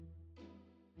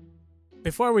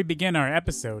Before we begin our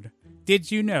episode,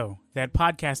 did you know that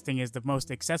podcasting is the most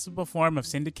accessible form of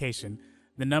syndication?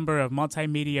 The number of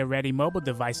multimedia ready mobile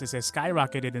devices has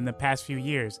skyrocketed in the past few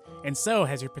years, and so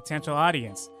has your potential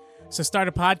audience. So start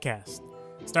a podcast.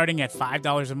 Starting at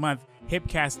 $5 a month,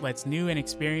 Hipcast lets new and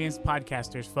experienced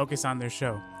podcasters focus on their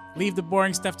show. Leave the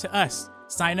boring stuff to us.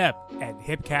 Sign up at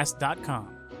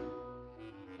hipcast.com.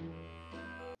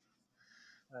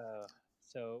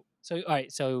 So all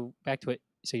right. So back to it.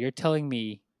 So you're telling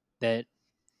me that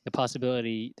the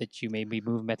possibility that you may be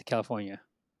moving back to California.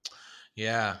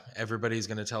 Yeah, everybody's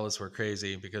going to tell us we're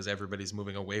crazy because everybody's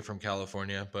moving away from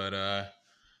California. But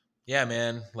yeah,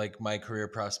 man, like my career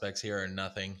prospects here are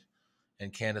nothing.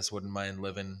 And Candace wouldn't mind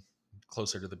living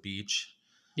closer to the beach.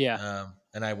 Yeah.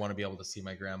 And I want to be able to see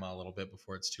my grandma a little bit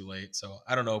before it's too late. So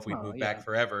I don't know if we'd move Yeah. back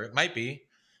forever. It might be,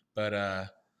 but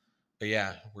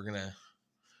yeah, we're gonna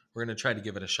try to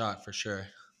give it a shot for sure.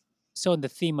 So in the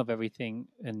theme of everything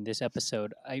in this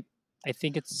episode, I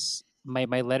think it's my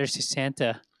letters to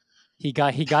Santa. He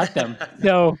got them.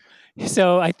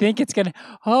 So I think it's gonna.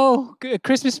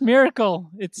 Christmas miracle!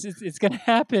 It's gonna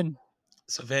happen.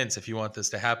 So Vince, if you want this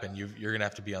to happen, you're gonna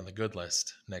have to be on the good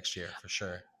list next year for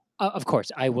sure. Of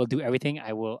course, I will do everything.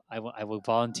 I will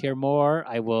volunteer more.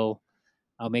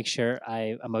 I'll make sure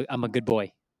I'm a good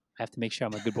boy. I have to make sure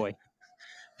I'm a good boy.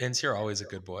 Vince, you're always a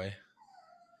good boy.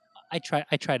 I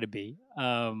try to be.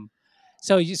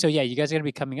 So yeah, you guys are gonna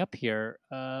be coming up here.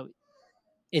 Do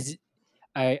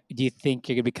you think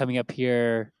you're gonna be coming up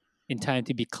here in time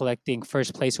to be collecting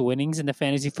first place winnings in the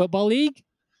fantasy football league?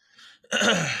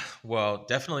 Well,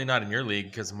 definitely not in your league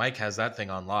because Mike has that thing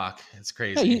on lock. It's No,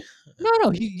 crazy.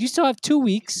 you still have 2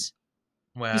 weeks.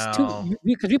 Well,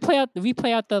 Because we play out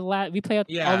all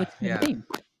the yeah. game.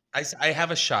 I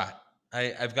have a shot.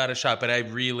 I've got a shot, but I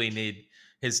really need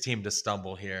his team to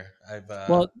stumble here.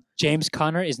 Well, James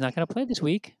Conner is not going to play this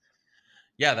week.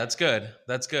 Yeah, that's good.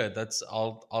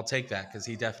 I'll take that because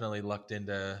he definitely lucked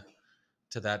into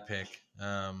that pick.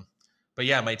 But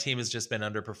yeah, my team has just been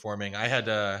underperforming. I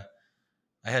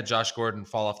had Josh Gordon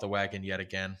fall off the wagon yet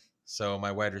again, so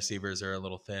my wide receivers are a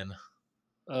little thin.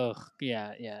 Oh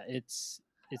yeah. It's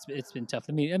been tough.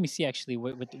 Let me see actually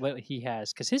what he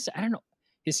has because his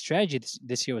strategy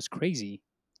this year was crazy.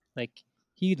 Like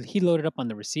he loaded up on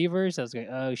the receivers. I was like,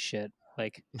 oh shit,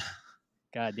 like,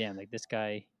 god damn, like this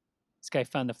guy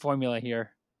found the formula here.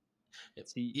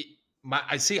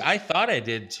 I thought I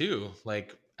did too.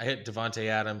 Like I hit Devontae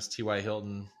Adams, T.Y.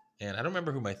 Hilton, and I don't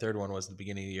remember who my third one was at the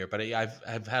beginning of the year, but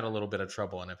I've had a little bit of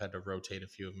trouble and I've had to rotate a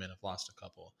few of them and I've lost a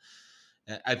couple.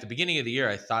 At the beginning of the year,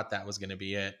 I thought that was going to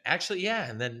be it. Actually, yeah,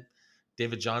 and then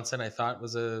David Johnson I thought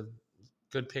was a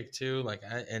good pick too.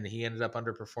 And he ended up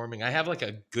underperforming. I have like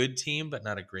a good team, but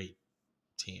not a great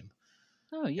team.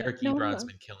 Oh yeah, Eric Ebron's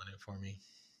been killing it for me.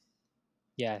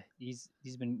 Yeah, he's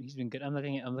been good. I'm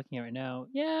looking at right now.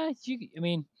 Yeah, I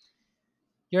mean,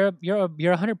 you're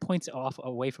 100 points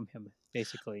away from him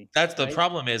basically. That's the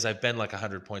problem is I've been like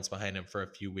 100 points behind him for a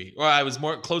few weeks. Well, I was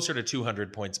more closer to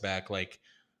 200 points back like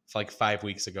 5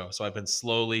 weeks ago. So I've been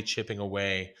slowly chipping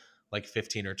away like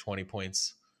 15 or 20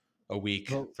 points a week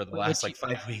for the last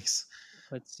 5 weeks.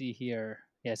 Let's see here.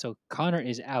 Yeah, so Connor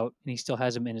is out and he still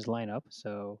has him in his lineup.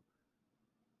 So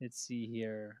let's see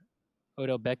here.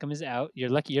 Odell Beckham is out. You're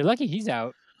lucky he's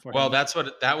out. Well,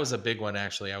 that was a big one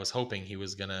actually. I was hoping he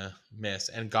was gonna miss,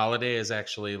 and Galladay is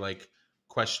actually like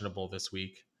questionable this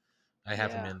week. I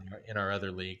have him in our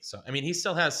other league, so I mean he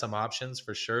still has some options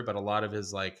for sure, but a lot of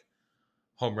his like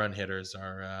home run hitters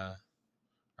are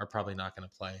probably not going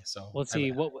to play. So we'll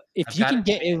see. If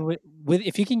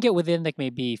you can get within like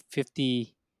maybe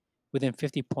 50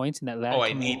 points in that last.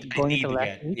 I need to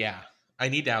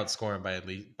outscore him by at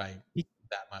least by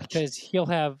that much because he'll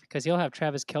have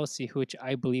Travis Kelce, which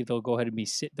I believe they'll go ahead and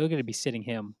they're going to be sitting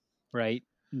him right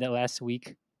in that last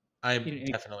week. I'm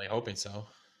definitely hoping so.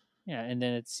 Yeah, and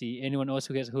then let's see anyone else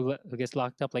who gets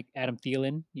locked up like Adam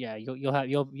Thielen. Yeah,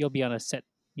 you'll be on a set.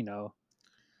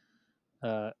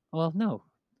 Well, no,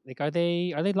 like are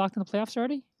they locked in the playoffs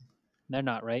already? They're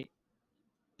not, right?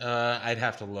 I'd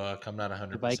have to look. I'm not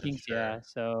 100% Vikings, sure. yeah.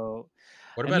 So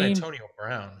what about Antonio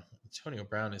Brown? Antonio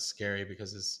Brown is scary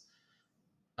because his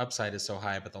upside is so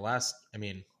high, but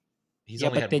he's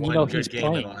only had one good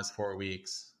game in the last 4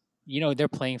 weeks. They're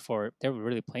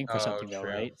really playing for something though,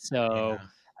 right? So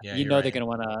yeah, they're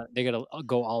gonna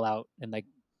go all out and like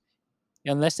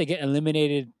unless they get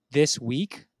eliminated this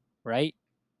week, right?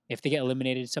 If they get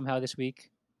eliminated somehow this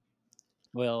week,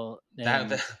 well,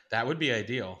 that would be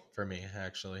ideal for me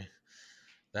actually.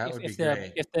 That would be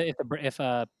great. If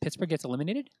Pittsburgh gets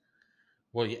eliminated.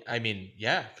 Well, I mean,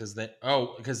 yeah, because then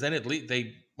because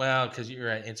you're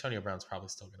right, Antonio Brown's probably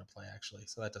still going to play actually,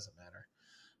 so that doesn't matter.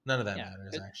 None of that Yeah.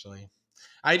 matters actually.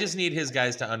 I just need his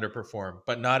guys to underperform,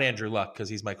 but not Andrew Luck because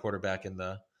he's my quarterback in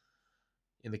the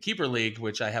keeper league,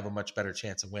 which I have a much better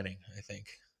chance of winning. I think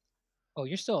Oh,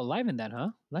 you're still alive in that, huh?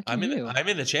 Lucky you. I'm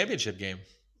in the championship game.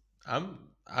 I'm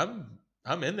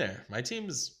I'm in there. My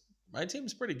team's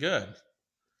pretty good.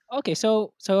 Okay,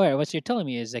 so all right, what you're telling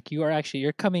me is like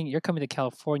you're coming to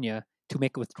California to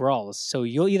make withdrawals. So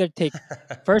you'll either take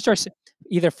first or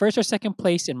either first or second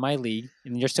place in my league,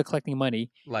 and you're still collecting money,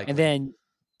 and Likely. then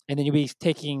you'll be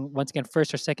taking once again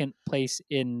first or second place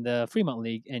in the Fremont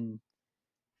League. And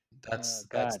God,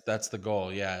 That's the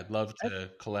goal. Yeah, I'd love that, to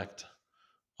collect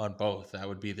on both. That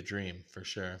would be the dream for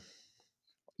sure.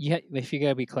 if you're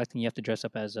gonna be collecting, you have to dress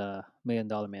up as a $1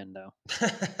 million man, though.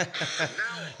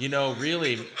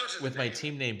 Really, with my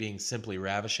team name being Simply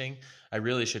Ravishing, I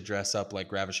really should dress up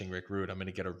like Ravishing Rick Rude. I'm going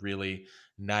to get a really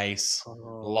nice, Oh yes.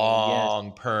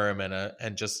 long perm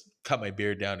and just cut my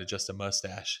beard down to just a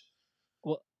mustache.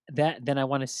 Well, that then I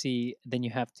want to see. Then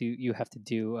you have to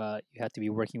be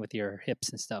working with your hips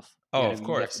and stuff. Oh, of You have to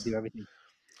course. do everything.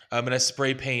 I'm going to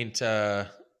spray paint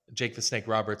Jake the Snake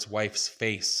Roberts' wife's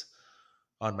face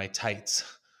on my tights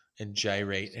and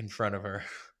gyrate in front of her.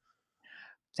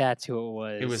 That's who it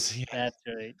was. It was, yeah. That's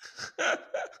right.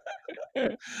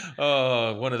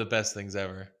 Oh, one of the best things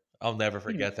ever. I'll never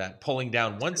forget that. Pulling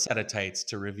down one set of tights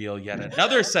to reveal yet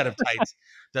another set of tights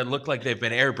that look like they've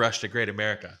been airbrushed to Great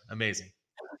America. Amazing.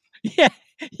 Yeah,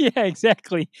 yeah,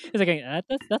 exactly. It's like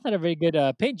that's not a very good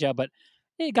paint job, but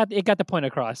it got the point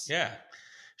across. Yeah.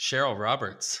 Cheryl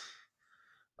Roberts.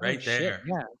 Oh Right shit! there.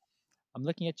 Yeah, I'm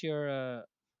looking at your.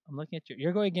 I'm looking at your.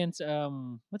 You're going against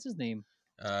what's his name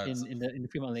It's in the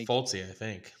Fremont League. Foltzy, I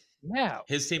think. Yeah.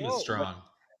 His team is Whoa. strong.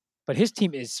 But his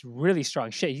team is really strong.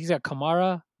 Shit, he's got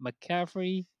Kamara,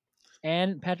 McCaffrey,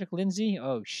 and Patrick Lindsay.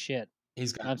 Oh shit!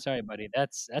 He's got I'm sorry, buddy.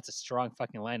 That's a strong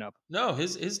fucking lineup. no.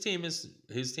 His team is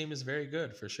very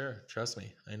good for sure. Trust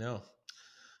me, I know.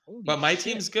 Holy But my shit!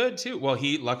 team's good too. Well,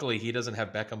 he luckily he doesn't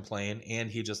have Beckham playing, and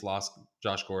he just lost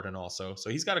Josh Gordon also. So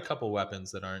he's got a couple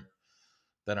weapons that aren't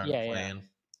Yeah, yeah. playing.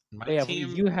 My But yeah,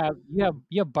 team, you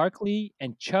have Barkley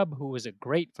and Chubb, who was a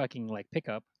great fucking like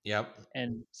pickup, yep.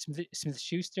 and Smith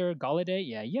Schuster, Galladay.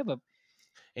 Yeah, you have a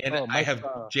And I Mike. have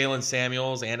Jalen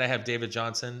Samuels, and I have David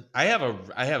Johnson. I have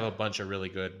a bunch of really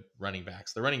good running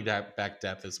backs. The running back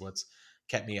depth is what's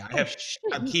kept me. Oh shit!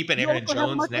 I'm keeping You Aaron also have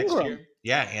Jones Mark next Ingram. year.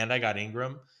 Yeah, and I got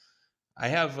Ingram. I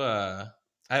have a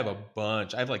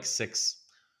bunch. I have like 6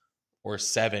 or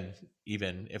 7,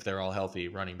 even if they're all healthy,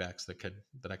 running backs that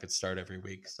I could start every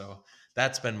week. So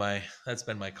that's been my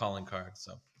calling card.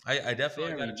 So I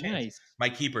definitely got Very a chance. nice. My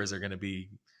keepers are going to be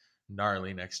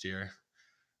gnarly next year.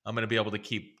 I'm going to be able to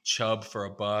keep Chubb for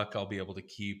 $1. I'll be able to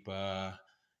keep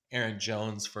Aaron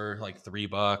Jones for like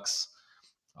 $3.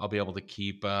 I'll be able to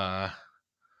keep who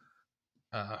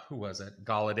was it?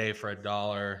 Galladay for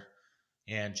 $1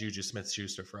 and Juju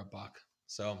Smith-Schuster for $1.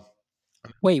 So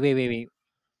Wait.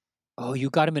 Oh, you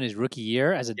got him in his rookie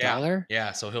year as a yeah, dollar?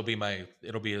 yeah. So it'll be my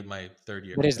third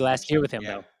year. What is last year with him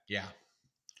Yeah, though? yeah,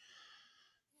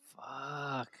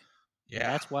 Fuck.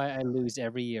 yeah. That's why I lose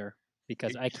every year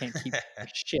because I can't keep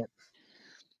shit.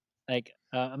 Like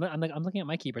I'm looking at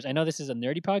my keepers. I know this is a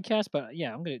nerdy podcast, but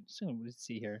yeah, let's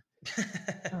see here.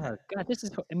 Oh God,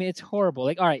 I mean, it's horrible.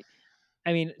 Like, all right.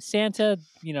 I mean, Santa,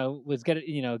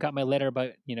 got my letter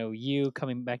about you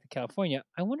coming back to California.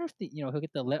 I wonder if he'll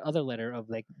get the other letter of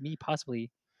like me possibly.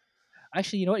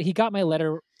 Actually, you know what? He got my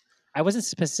letter. I wasn't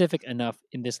specific enough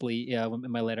in this league.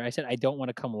 In my letter, I said I don't want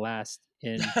to come last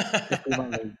in the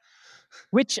Fremont League,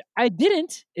 which I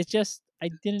didn't. It's just I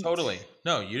didn't. Totally.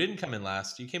 No, you didn't come in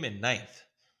last. You came in ninth.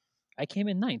 I came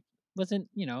in ninth. Wasn't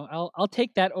I'll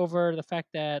take that over the fact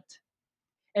that,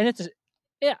 and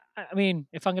yeah. I mean,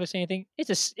 if I'm gonna say anything, it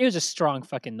was a strong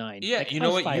fucking 9. Yeah, Like you if I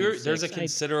know was what? 5 and 6, There's a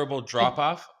considerable drop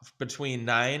off between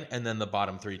 9 and then the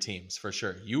bottom 3 teams for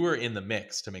sure. You were in the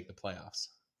mix to make the playoffs.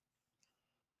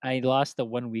 I lost the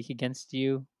 1 week against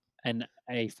you, and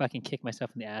I fucking kick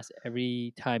myself in the ass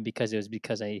every time because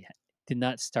I did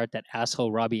not start that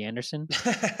asshole Robbie Anderson.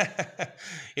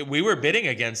 We were bidding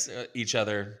against each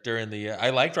other during the.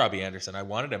 I liked Robbie Anderson. I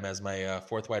wanted him as my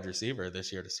fourth wide receiver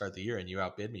this year to start the year, and you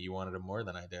outbid me. You wanted him more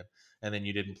than I did, and then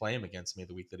you didn't play him against me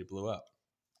the week that he blew up.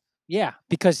 Yeah,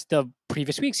 because the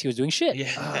previous weeks he was doing shit.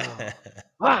 Yeah.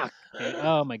 Oh, fuck.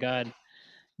 Oh my god.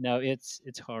 No, it's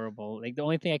horrible. Like the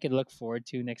only thing I could look forward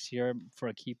to next year for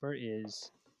a keeper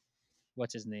is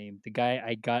what's his name? The guy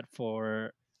I got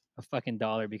for a fucking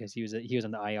dollar because he was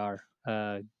on the IR.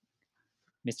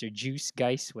 Mr. Juice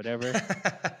Geis, whatever.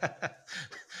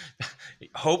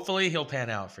 Hopefully he'll pan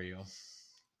out for you.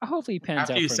 Hopefully he pans out.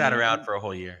 After you for sat me. around for a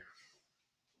whole year.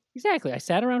 Exactly. I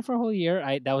sat around for a whole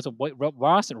year. That was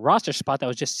a roster spot that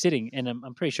was just sitting, and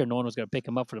I'm pretty sure no one was going to pick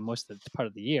him up for the most of the part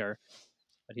of the year.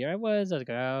 But here I was like,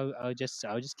 I'll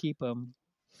just keep him.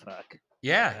 Fuck.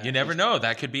 Yeah, you never know.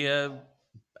 That could be a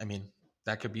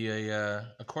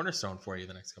cornerstone for you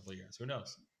the next couple of years. Who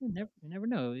knows? You never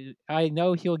know. I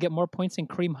know he'll get more points than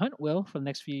Kareem Hunt will for the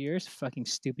next few years. Fucking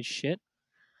stupid shit.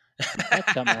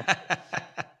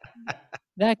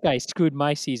 That guy screwed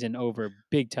my season over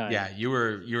big time. Yeah, you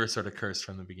were sort of cursed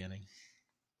from the beginning.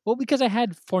 Well, because I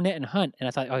had Fournette and Hunt, and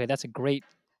I thought, okay, that's a great,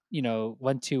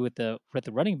 1-2 with the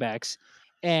running backs.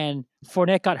 And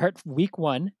Fournette got hurt week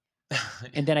 1,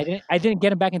 and then I didn't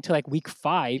get him back until like week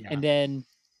 5, and then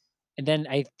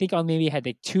I think I maybe had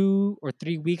like 2 or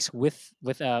 3 weeks with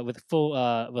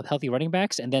full with healthy running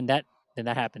backs, and then that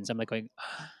happens. I'm like going,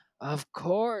 of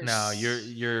course. No,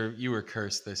 you were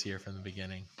cursed this year from the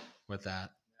beginning with that.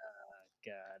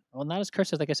 God. Well, not as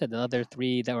cursed as, like I said, the other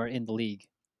 3 that were in the league.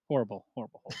 Horrible.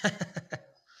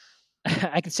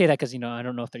 I can say that because I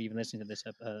don't know if they're even listening to this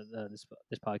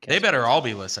podcast. They better all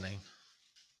be listening.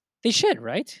 They should,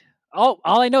 right? All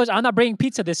I know is I'm not bringing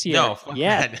pizza this year. No,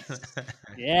 yeah,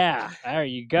 yeah. There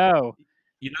you go.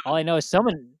 All I know is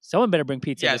someone better bring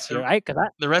pizza this year, right?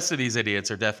 The rest of these idiots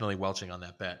are definitely welching on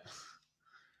that bet.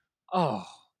 Oh,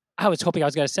 I was hoping I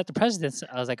was going to set the precedence.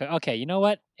 I was like, okay, you know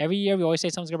what? Every year we always say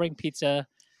someone's going to bring pizza.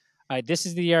 All right, this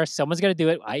is the year someone's going to do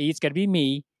it. I.e., it's going to be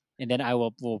me, and then I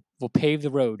will pave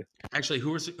the road. Actually,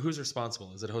 who's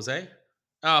responsible? Is it Jose?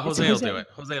 Oh, Jose will do it.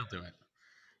 Jose will do it.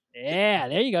 Yeah,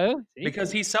 there you go. See?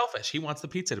 Because he's selfish. He wants the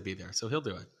pizza to be there, so he'll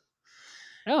do it.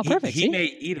 Oh, perfect. He may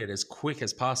eat it as quick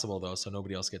as possible, though, so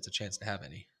nobody else gets a chance to have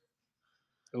any.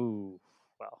 Ooh,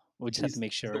 well, we'll just have to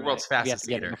make sure. The world's fastest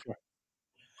eater.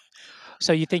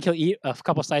 So you think he'll eat a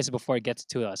couple slices before it gets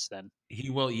to us then?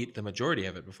 He will eat the majority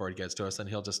of it before it gets to us, and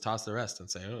he'll just toss the rest and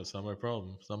say, oh, it's not my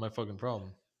problem. It's not my fucking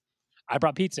problem. I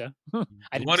brought pizza. I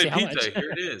wanted pizza.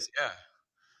 Here it is. Yeah.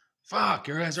 Fuck,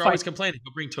 your guys are always complaining.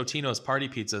 He'll bring Totino's party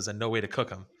pizzas and no way to cook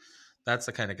them. That's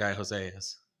the kind of guy Jose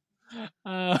is.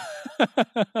 Oh,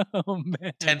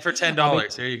 man. 10 for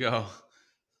 $10. Here you go.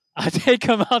 I'll take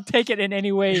him. I'll take it in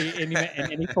any way, in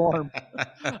any form.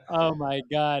 Oh, my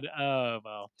God. Oh,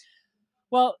 well.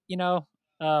 Well,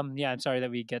 I'm sorry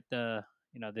that we get that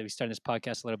we started this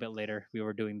podcast a little bit later. We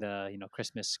were doing the,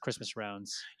 Christmas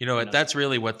rounds. That's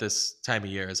really what this time of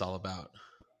year is all about.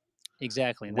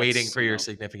 Exactly. Waiting for your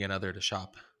significant other to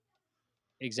shop.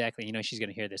 Exactly. She's going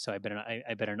to hear this, so I better,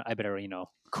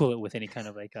 cool it with any kind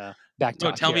of like back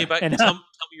talk. No, tell me and, tell me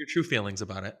your true feelings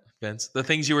about it, Vince. The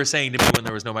things you were saying to me when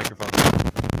there was no microphone.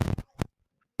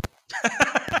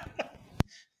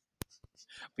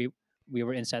 We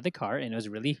were inside the car, and it was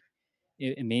really,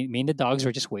 me and the dogs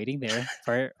were just waiting there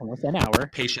for almost an hour.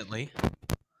 Patiently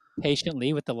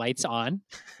with the lights on,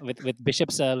 with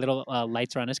Bishop's little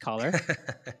lights around his collar.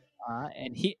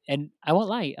 And I won't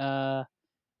lie,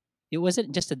 it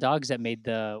wasn't just the dogs that made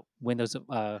the windows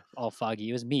all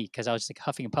foggy. It was me, because I was just like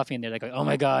huffing and puffing, and they're like, oh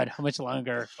my God, how much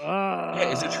longer?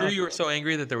 Yeah, is it true you were so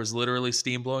angry that there was literally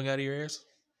steam blowing out of your ears?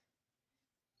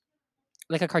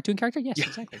 Like a cartoon character? Yes,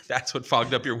 exactly. That's what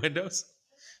fogged up your windows?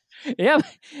 Yeah,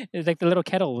 it's like the little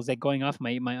kettle was like going off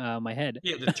my head.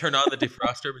 Yeah, to turn on the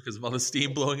defroster because of all the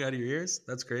steam blowing out of your ears?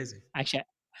 That's crazy. Actually,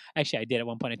 I did at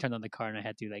one point. I turned on the car and I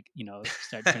had to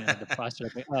start turning on the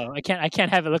defroster. Like, oh, I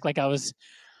can't have it look like I was,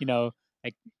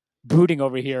 like brooding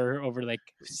over here,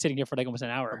 sitting here for like almost an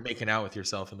hour. Or making out with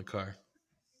yourself in the car.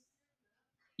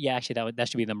 Yeah, actually, that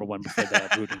should be number one before the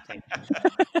brooding thing.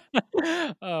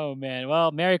 Oh man!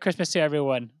 Well, Merry Christmas to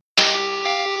everyone.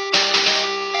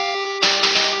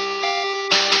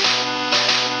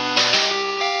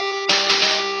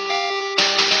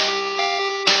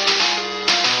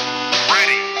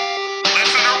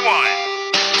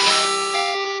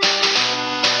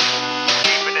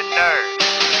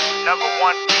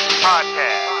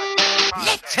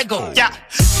 Let's go. Yeah,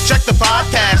 check the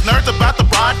podcast. Nerds about the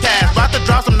broadcast. About to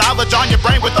drop some knowledge on your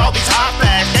brain with all these hot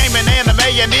facts. Gaming, anime,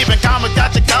 and even comics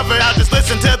got you covered. Now just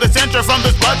listen to this intro from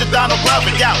this budget Donald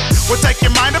Glover. Yeah, we'll take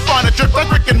your mind up on a trip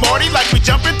like Rick and Morty. Like we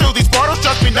jumping through these portals.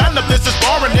 Trust me, none of this is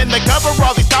boring. In the cover,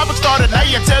 all these topics start an A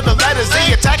until the letter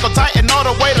Z. Attack on Titan all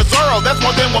the way to Zoro. That's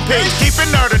more than one piece. Keep it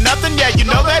nerd or nothing. Yeah, you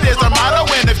know that is our motto.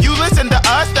 And if you listen to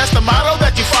us, that's the motto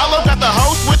that you follow. Got the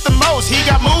host with the most. He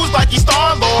got moves like he's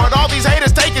Star-Lord. All these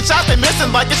haters taking shots, they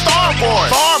missing like it's Star Wars.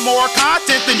 Far more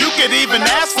content anything you could even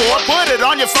ask for. Put it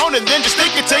on your phone and then just stick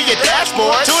it to your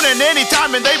dashboard. Tune in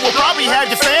anytime and they will probably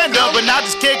have your fandom, but now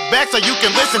just kick back so you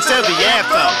can listen to the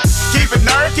anthem. Keep it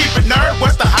nerd,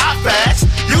 what's the hot facts?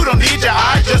 You don't need your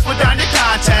eyes, just put down your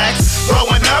contacts.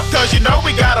 Growing up, cause you know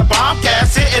we got a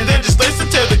bombcast. Sit and then just listen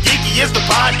to the Geekiest the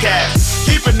podcast.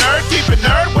 Keep it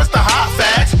nerd, what's the hot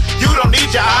facts? You don't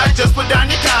need your eyes, just put down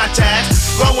your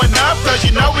contacts. Growing up, cause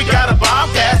you know we got a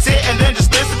bombcast. Sit and then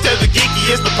just listen to the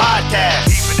Geekiest the podcast.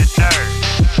 Keeping it nerd,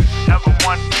 number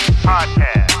one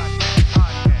podcast.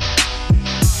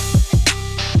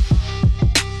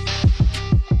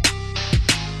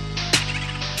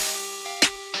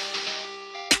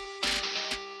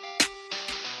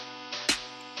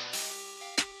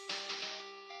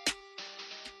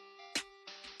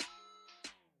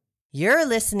 You're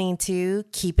listening to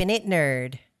Keeping It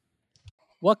Nerd.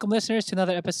 Welcome, listeners, to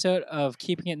another episode of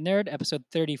Keeping It Nerd, episode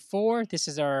 34. This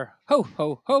is our ho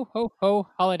ho ho ho ho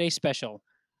holiday special.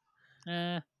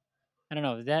 I don't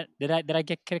know. Did I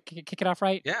kick it off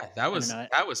right? Yeah, that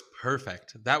was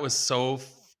perfect. That was so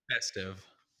festive.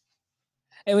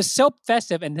 It was so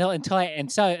festive until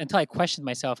I questioned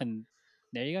myself, and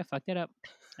there you go, I fucked it up.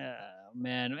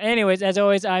 Man. Anyways, as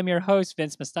always, I'm your host,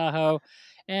 Vince Mustajo,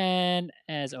 and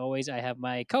as always, I have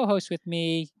my co-host with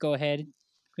me. Go ahead,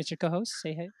 Mr. Co-host,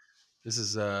 say hey. This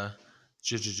is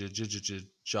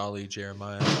Jolly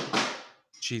Jeremiah.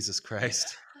 Jesus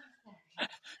Christ.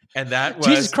 And that was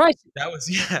Jesus Christ. That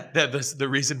was the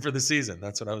reason for the season.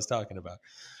 That's what I was talking about.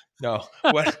 No,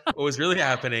 what was really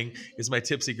happening is my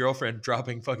tipsy girlfriend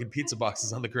dropping fucking pizza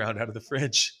boxes on the ground out of the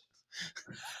fridge.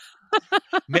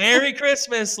 Merry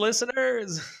Christmas,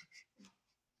 listeners.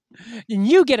 And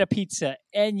you get a pizza,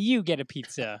 and you get a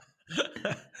pizza.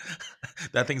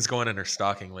 That thing's going in her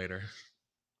stocking later.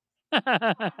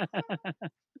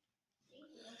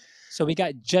 So we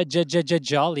got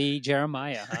Jolly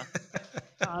Jeremiah, huh?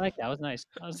 Oh, I like that. That was nice.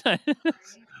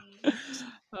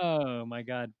 Oh my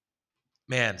god,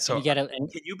 man! So can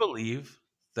you believe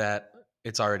that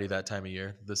it's already that time of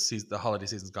year? The holiday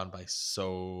season's gone by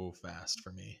so fast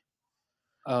for me.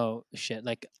 Oh shit!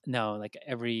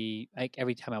 Every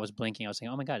time I was blinking, I was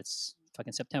saying, "Oh my god, it's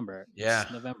fucking September." Yeah,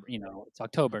 it's November. It's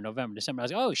October, November, December. I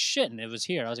was like, "Oh shit!" And it was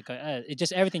here. I was like, "It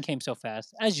just everything came so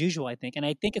fast as usual." I think, and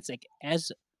I think it's like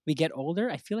as we get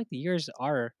older, I feel like the years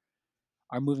are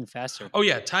moving faster. Oh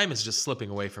yeah, time is just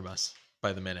slipping away from us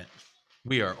by the minute.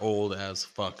 We are old as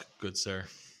fuck, good sir.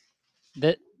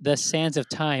 The sands of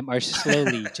time are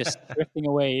slowly just drifting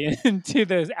away into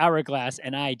the hourglass,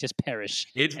 and I just perish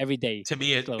every day. To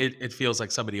me, it feels like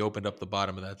somebody opened up the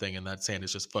bottom of that thing, and that sand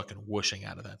is just fucking whooshing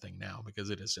out of that thing now because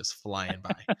it is just flying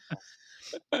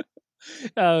by.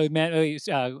 Oh man!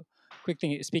 Quick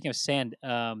thing. Speaking of sand,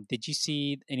 did you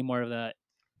see any more of the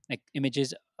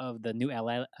images of the new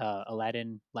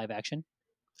Aladdin live action?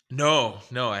 No,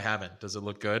 I haven't. Does it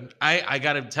look good? I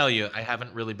gotta tell you, I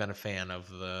haven't really been a fan of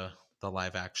the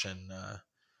live action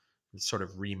sort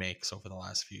of remakes over the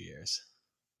last few years.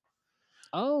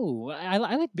 Oh, I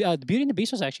like Beauty and the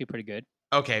Beast was actually pretty good.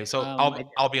 Okay, so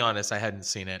I'll be honest, I hadn't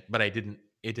seen it, but it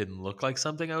didn't look like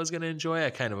something I was going to enjoy. I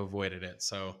kind of avoided it.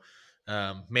 So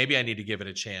maybe I need to give it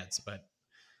a chance, but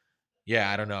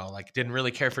yeah, I don't know. Like, didn't really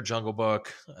care for Jungle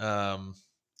Book. I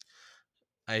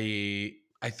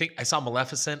think I saw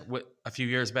Maleficent a few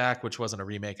years back, which wasn't a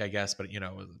remake, I guess, but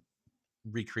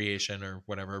recreation or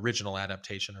whatever, original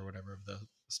adaptation or whatever of the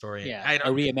story. Yeah, a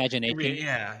reimagination.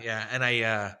 Yeah, and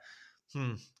I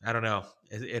don't know.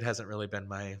 It hasn't really been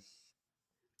my.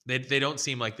 They don't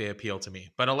seem like they appeal to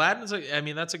me. But Aladdin's,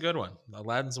 that's a good one.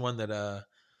 Aladdin's one that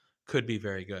could be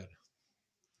very good.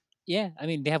 Yeah, I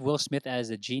mean, they have Will Smith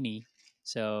as a genie,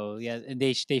 so yeah, and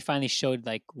they finally showed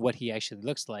like what he actually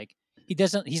looks like.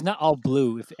 He's not all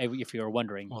blue, if you were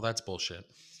wondering. Well, that's bullshit.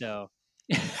 So.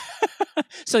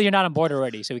 So you're not on board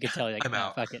already, so we can tell you, like, I'm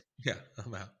out. Fuck it. Yeah,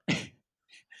 I'm out.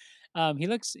 It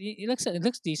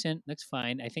looks decent, looks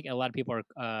fine. I think a lot of people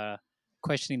are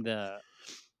questioning the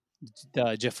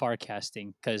Jafar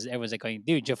casting because everyone's like going,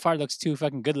 dude, Jafar looks too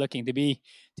fucking good looking to be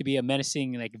a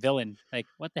menacing like villain. Like,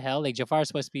 what the hell? Like, Jafar's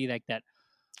supposed to be like that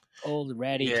old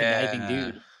ratty conniving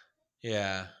dude.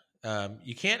 Yeah.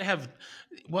 You can't have.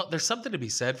 Well, there's something to be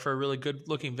said for a really good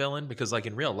looking villain because, like,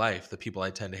 in real life, the people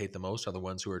I tend to hate the most are the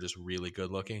ones who are just really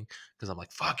good looking. Because I'm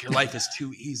like, fuck, your life is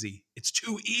too easy. It's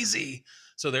too easy.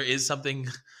 So there is something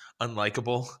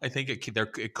unlikable. I think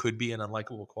it could be an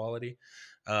unlikable quality.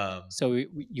 So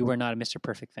you were not a Mr.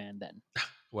 Perfect fan then?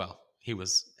 Well, he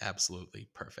was absolutely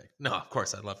perfect. No, of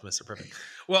course I love Mr. Perfect.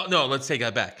 Well, no, let's take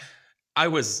that back. I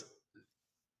was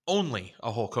only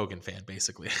a Hulk Hogan fan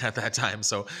basically at that time.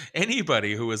 So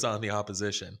anybody who was on the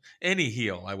opposition, any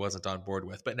heel, I wasn't on board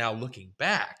with. But now looking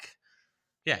back,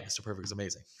 yeah, Mr. Perfect was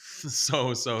amazing.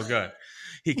 So good.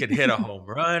 He could hit a home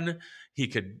run. He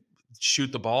could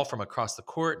shoot the ball from across the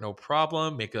court, no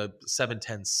problem. Make a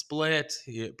 7-10 split.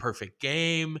 Perfect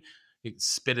game. He'd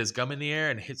spit his gum in the air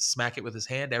and smack it with his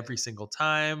hand every single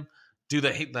time. Do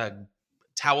the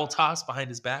towel toss behind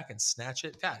his back and snatch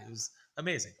it. God, it was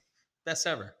amazing. Best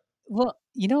ever. Well,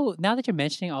 now that you're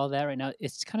mentioning all that right now,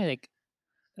 it's kind of like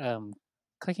um,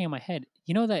 clicking in my head.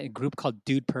 You know that group called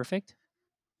Dude Perfect?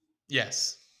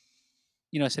 Yes.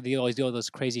 So they always do all those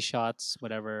crazy shots,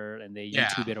 whatever, and they Yeah.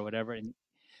 YouTube it or whatever. And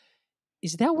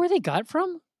is that where they got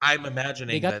from? I'm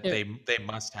imagining got that their- they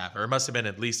must have, or it must have been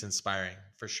at least inspiring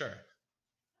for sure.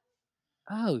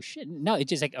 Oh shit! No, it's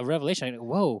just like a revelation. Like,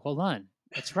 whoa, hold on.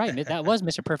 That's right. That was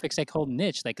Mr. Perfect's like whole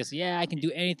niche. Like, 'cause I can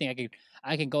do anything.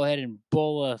 I can go ahead and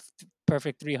bowl a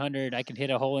perfect 300. I can hit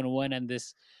a hole in one on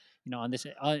this, on this,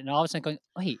 and all of a sudden going,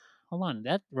 wait, hold on.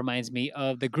 That reminds me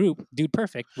of the group Dude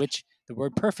Perfect, which the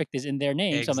word perfect is in their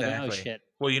name. So I'm like, oh shit.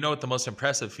 Well, you know what the most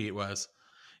impressive feat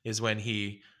is when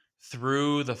he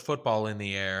threw the football in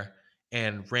the air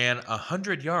and ran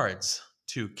 100 yards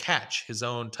to catch his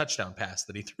own touchdown pass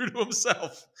that he threw to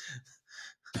himself.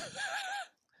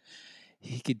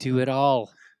 He could do it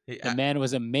all. The The man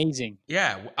was amazing.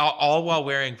 Yeah, all while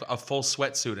wearing a full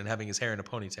sweatsuit and having his hair in a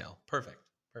ponytail. Perfect.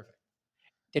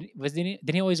 Didn't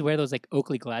he always wear those like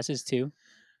Oakley glasses too?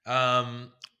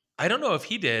 I don't know if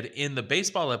he did. In the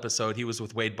baseball episode, he was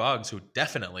with Wade Boggs, who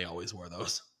definitely always wore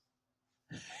those.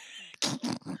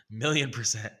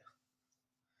 1,000,000%.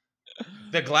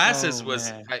 The glasses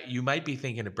you might be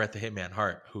thinking of Bret the Hitman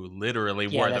Hart, who literally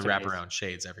wore the wraparound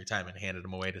shades every time and handed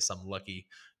them away to some lucky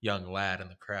young lad in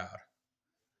the crowd.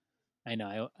 I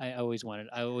know. I always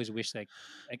wished like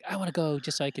I want to go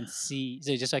just so I can see,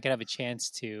 just so I can have a chance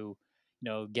to,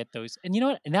 get those. And you know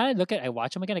what? And now I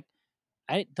watch them again.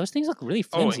 Those things look really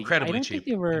flimsy. Incredibly I don't cheap. think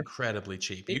they were Incredibly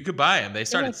cheap. You could buy them. They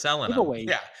started like selling them. giveaways.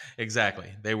 Yeah, exactly.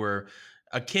 They were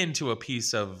akin to a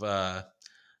piece of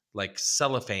like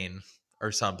cellophane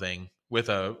or something with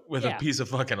a piece of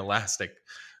fucking elastic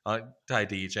tied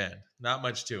to each end. Not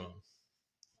much to them.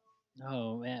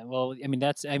 Oh man. Well, I mean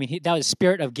that was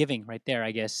spirit of giving right there.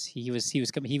 I guess he was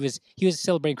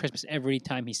celebrating Christmas every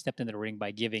time he stepped into the ring by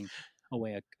giving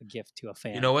away a gift to a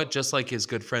fan. You know what? Just like his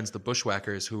good friends, the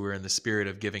Bushwhackers, who were in the spirit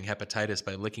of giving hepatitis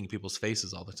by licking people's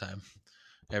faces all the time,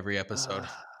 every episode.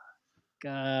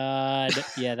 God,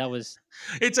 yeah, that was.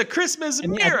 It's a Christmas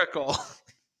miracle.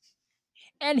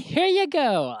 And here you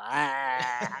go.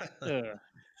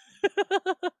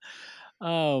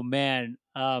 Oh man.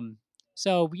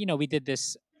 So we did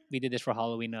this for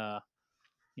Halloween.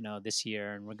 This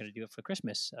year, and we're gonna do it for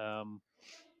Christmas. Do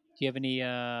you have any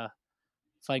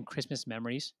fun Christmas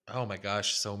memories? Oh my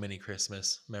gosh, so many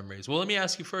Christmas memories. Well, let me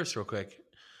ask you first, real quick.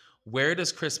 Where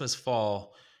does Christmas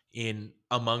fall in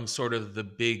among sort of the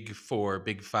big 4,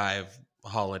 big 5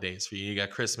 holidays for you? You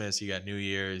got Christmas, you got New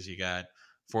Year's, you got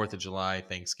 4th of July,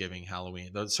 Thanksgiving,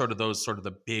 Halloween. Those sort of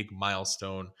the big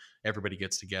milestone everybody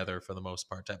gets together for the most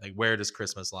part. Like, where does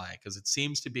Christmas lie? Because it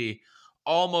seems to be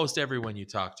almost everyone you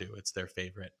talk to, it's their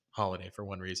favorite holiday for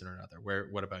one reason or another.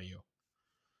 What about you?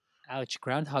 Ouch!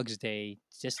 Groundhog's Day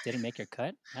just didn't make your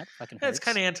cut. That fucking hurts. It's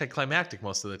kind of anticlimactic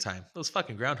most of the time. Those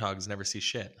fucking groundhogs never see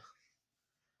shit.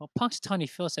 Well, Punxsutawney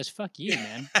Phil says, "Fuck you,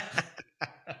 man."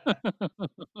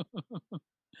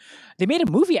 They made a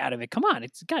movie out of it. Come on,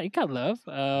 it got love.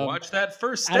 Watch that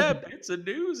first step. It's a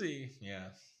doozy. Yeah.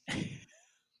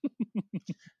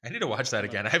 I need to watch that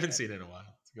again. I haven't seen it in a while.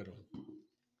 It's a good one.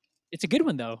 It's a good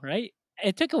one though, right?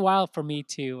 It took a while for me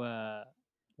to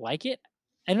like it.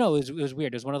 I don't know. It was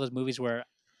weird. It was one of those movies where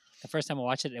the first time I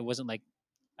watched it, it wasn't like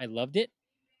I loved it,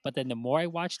 but then the more I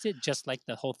watched it, just like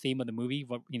the whole theme of the movie,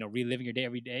 reliving your day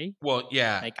every day. Well,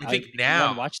 yeah. Like I think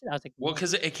now watched it, I was like, well,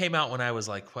 because it came out when I was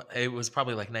like, it was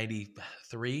probably like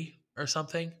 93 or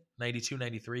something, 92,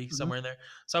 93, somewhere in there.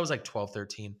 So I was like 12,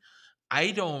 13.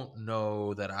 I don't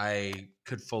know that I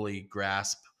could fully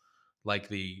grasp like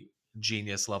the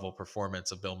genius level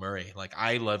performance of Bill Murray. Like,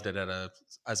 I loved it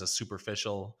as a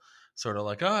superficial sort of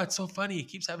like, oh, it's so funny. He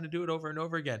keeps having to do it over and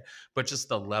over again. But just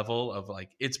the level of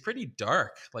like, it's pretty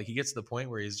dark. Like, he gets to the point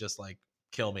where he's just like,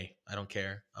 kill me. I don't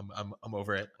care. I'm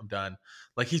over it. I'm done.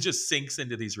 Like, he just sinks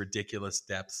into these ridiculous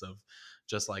depths of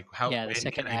just like, when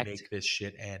can I make this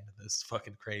shit end? This is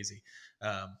fucking crazy.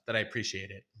 That I appreciate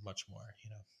it much more,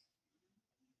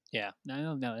 Yeah,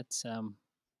 no, it's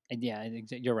yeah,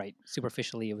 you're right.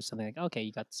 Superficially, it was something like, okay,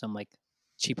 you got some like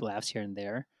cheap laughs here and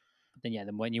there, but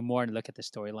then when you more look at the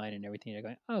storyline and everything, you're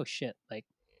going, oh shit, like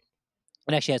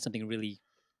it actually had something really,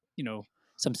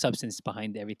 some substance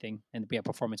behind everything, and the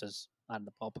performance was out of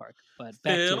the ballpark. But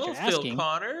back to what you're Phil asking.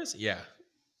 Connors. Yeah.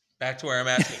 Back to where I'm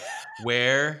asking.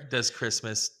 Where does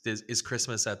Christmas is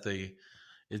Christmas at the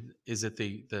is it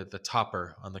the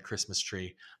topper on the Christmas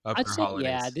tree of I'd your say,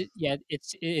 yeah, holidays?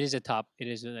 it is a top. It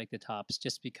is like the tops,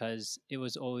 just because it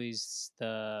was always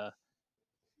the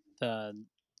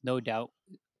no doubt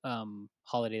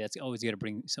holiday that's always going to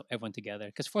bring everyone together.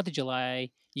 Because 4th of July,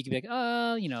 you could be like,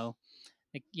 oh,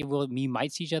 like we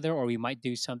might see each other, or we might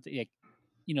do something like,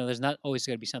 there's not always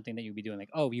going to be something that you'll be doing,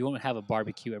 like, oh, you won't have a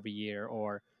barbecue every year,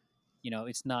 or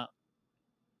it's not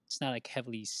like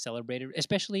heavily celebrated,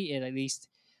 especially at least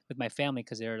with my family,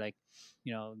 because they're like,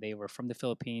 they were from the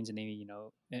Philippines, and they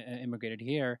immigrated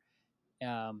here.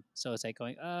 So it's like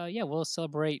going, yeah, we'll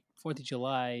celebrate 4th of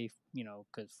July,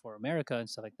 because for America and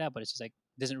stuff like that. But it's just like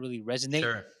doesn't really resonate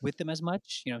Sure. with them as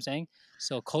much. You know what I'm saying?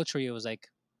 So culturally, it was like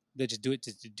they just do it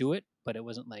to do it, but it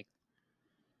wasn't like.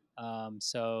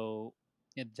 So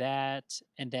that,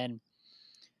 and then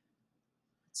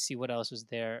let's see what else was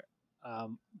there.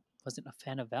 Wasn't a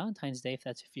fan of Valentine's Day,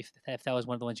 if that was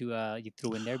one of the ones you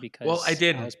threw in there, because Well, I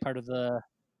didn't. I was part of the.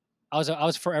 I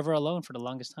was forever alone for the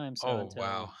longest time. So Oh, until,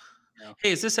 wow. you know,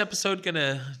 Hey, is this episode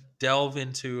gonna delve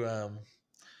into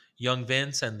young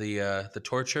Vince and the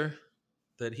torture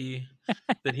that he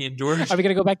endured? Are we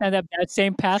gonna go back down that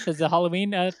same path as the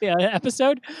Halloween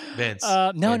episode? Vince,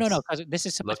 No, Vince, because this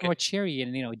is so much look more at cheery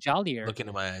and jollier. look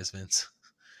into my eyes, Vince.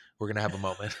 We're gonna have a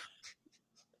moment.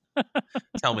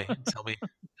 Tell me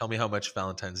how much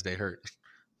Valentine's Day hurt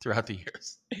throughout the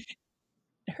years. It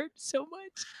hurt so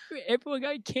much. Everyone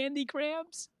got candy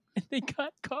grams and they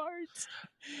got cards.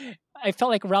 I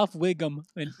felt like Ralph Wiggum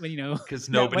when Because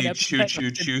that one nobody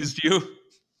choosed you.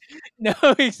 No,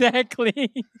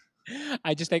 exactly.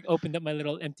 I just like opened up my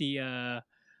little empty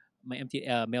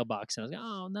mailbox, and I was like,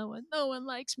 oh, no one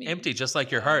likes me. Empty, just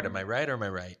like your heart. Am I right or am I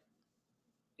right?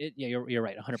 Yeah, you're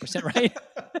right, 100% right.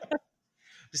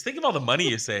 Just think of all the money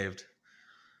you saved.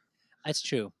 That's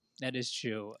true. That is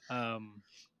true.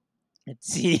 Let's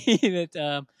see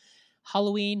that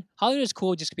Halloween is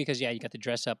cool just because, yeah, you got to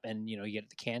dress up and you get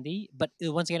the candy. But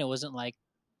once again, it wasn't like,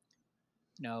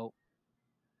 I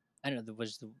don't know.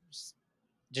 There's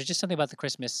just something about the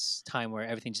Christmas time where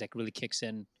everything just like really kicks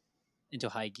into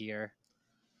high gear.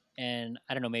 And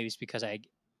I don't know, maybe it's because a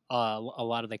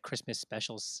lot of the Christmas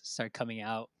specials start coming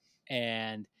out,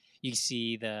 and you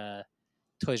see the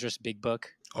Toys R Us Big Book.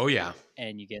 Oh yeah,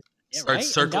 and you get start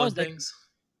circling things.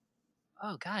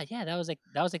 Oh god, yeah, that was like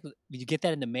did you get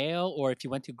that in the mail, or if you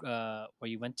went to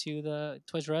the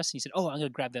Toys R Us and you said, oh, I'm gonna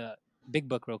grab the Big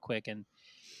Book real quick, and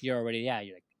you're already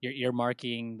you're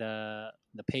marking the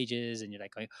pages, and you're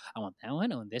like going, I want that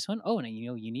one, I want this one. Oh, and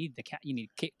you need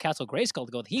Castle Grayskull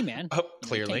to go with He-Man. Oh,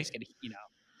 clearly.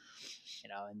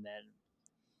 And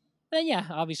then yeah,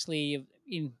 obviously,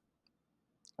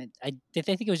 I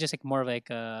think it was just like more of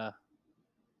like I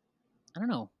don't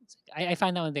know. I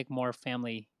find that one like more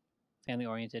family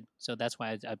oriented, so that's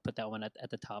why I put that one at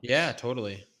the top. Yeah,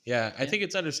 totally. Yeah, I think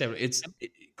it's understandable.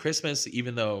 Christmas,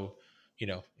 even though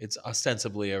it's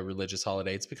ostensibly a religious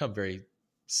holiday, it's become very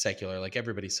secular. Like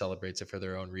everybody celebrates it for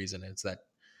their own reason. It's that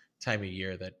time of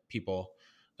year that people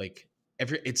like.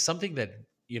 It's something that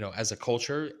as a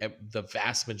culture, the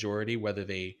vast majority, whether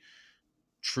they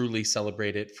truly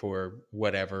celebrate it for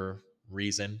whatever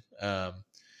reason,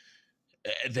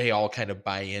 they all kind of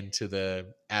buy into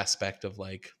the aspect of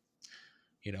like,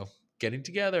 getting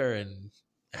together and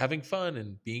having fun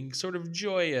and being sort of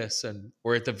joyous, and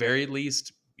or at the very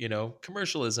least,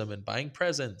 commercialism and buying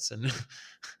presents and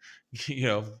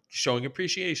showing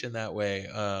appreciation that way.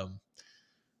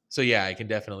 So yeah, I can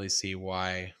definitely see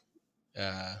why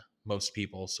most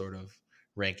people sort of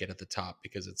rank it at the top,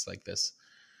 because it's like this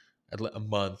a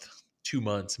month, 2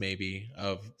 months maybe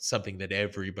of something that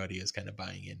everybody is kind of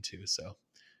buying into. So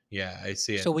yeah, I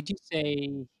see it. So would you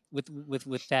say,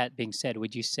 with that being said,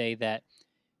 would you say that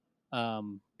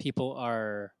people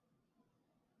are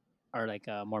like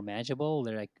more manageable?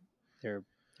 They're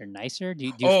nicer. Do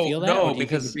you feel that? No, or do you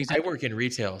because think I work in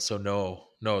retail, so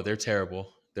no, they're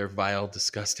terrible. They're vile,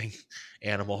 disgusting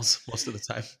animals most of the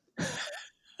time.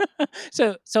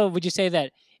 So would you say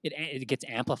that it gets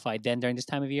amplified then during this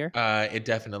time of year? It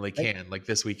definitely can. Like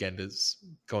this weekend is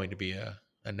going to be a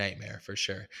nightmare for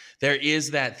sure. There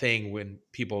is that thing when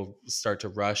people start to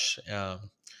rush and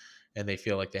they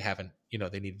feel like they haven't,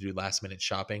 they need to do last minute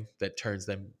shopping, that turns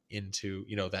them into,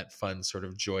 that fun sort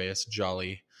of joyous,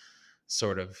 jolly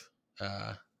sort of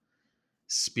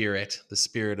spirit. The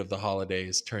spirit of the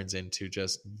holidays turns into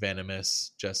just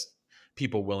venomous, just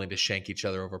people willing to shank each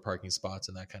other over parking spots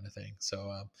and that kind of thing.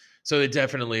 So it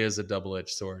definitely is a double-edged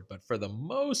sword. But for the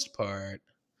most part,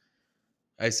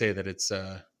 I say that it's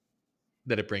that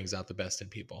it brings out the best in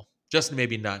people. Just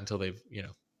maybe not until they've,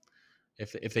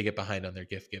 if they get behind on their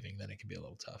gift giving, then it can be a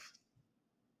little tough.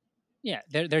 Yeah,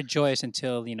 they're joyous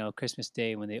until Christmas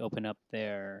Day when they open up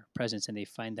their presents and they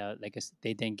find out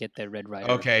they didn't get their Red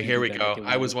Ryder. Okay, here we BB gun go. that they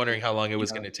I was wanted. wondering how long it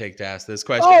was going to take to ask this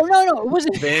question. Oh no, it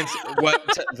wasn't. Vince,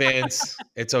 Vince,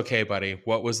 it's okay, buddy.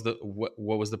 What was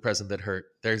the present that hurt?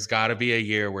 There's got to be a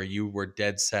year where you were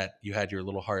dead set. You had your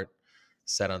little heart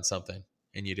set on something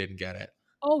and you didn't get it.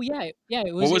 Oh yeah.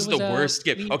 It was. What was the it worst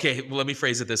gift? we- Okay, well, let me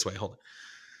phrase it this way. Hold on.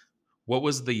 What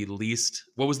was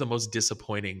the most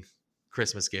disappointing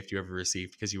Christmas gift you ever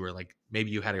received? Because you were like,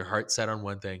 maybe you had your heart set on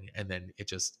one thing and then it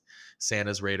just,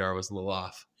 Santa's radar was a little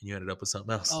off and you ended up with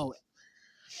something else. Oh,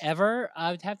 ever?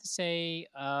 I would have to say,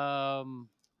 And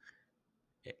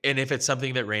if it's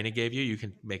something that Raina gave you, you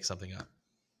can make something up.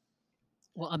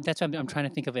 well, that's what I'm trying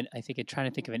to think of trying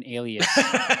to think of an alias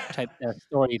type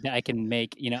story that I can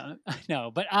make.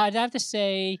 No, but I'd have to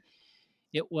say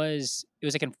it was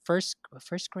like in first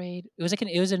grade. It was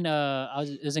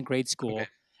in grade school, Okay.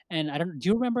 and do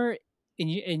you remember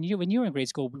when you were in grade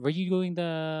school? Were you doing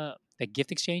the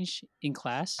gift exchange in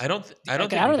class? I don't Okay,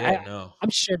 think we did, no. I'm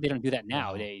sure they don't do that No.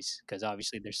 nowadays because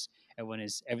obviously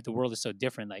the world is so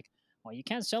different. Like, well, you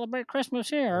can't celebrate Christmas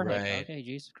here. Like, Right. okay,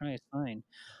 Jesus Christ, fine.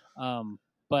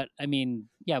 But I mean,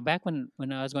 yeah, back when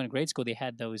I was going to grade school, they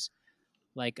had those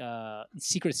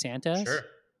Secret Santas. Sure.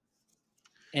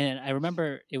 And I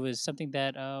remember it was something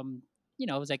that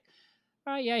it was like,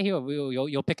 all right, yeah, here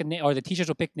you'll pick a name, or the teachers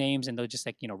will pick names, and they'll just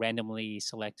randomly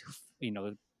select,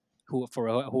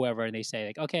 whoever, and they say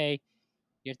like, okay,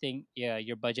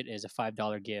 your budget is a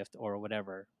 $5 gift or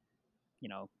whatever,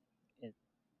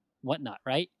 whatnot,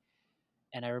 right?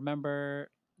 And I remember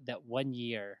that one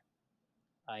year,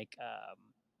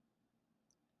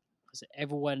 was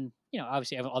everyone,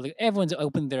 obviously everyone's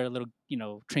opened their little,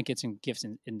 trinkets and gifts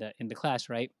in the class,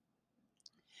 right?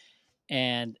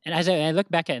 And as I look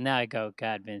back at it now, I go,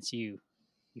 God, Vince, you're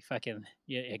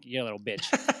a little bitch.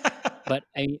 But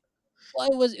it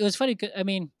was funny. 'Cause, I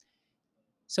mean,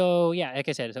 so yeah, like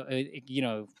I said, so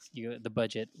the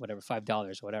budget, whatever,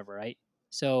 $5, whatever, right?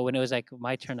 So when it was like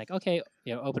my turn, like, okay,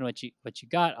 open what you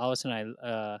got. All of a sudden,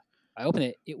 I opened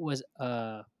it. It was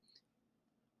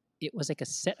like a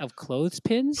set of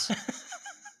clothespins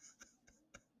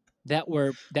that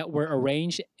were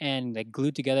arranged and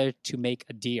glued together to make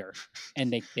a deer,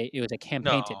 and it was hand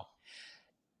painted. No.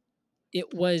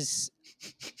 It was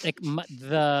like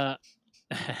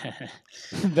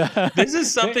This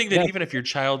is something that even if your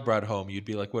child brought home, you'd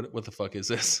be like, what the fuck is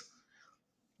this?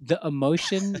 The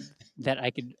emotion that I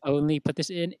could only put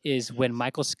this in is when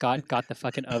Michael Scott got the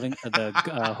fucking oven, the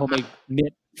homemade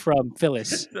mitt from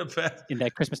Phyllis The best. in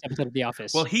that Christmas episode of The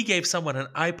Office. Well, he gave someone an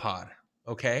iPod,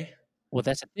 okay? Well,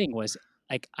 that's the thing was,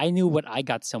 I knew what I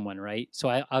got someone, right? So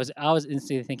I was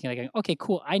instantly thinking okay,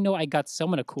 cool. I know I got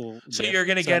someone a cool So gift. you're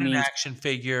going to So get that an means- action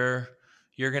figure.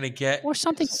 You're going to get or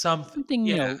something,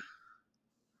 yeah.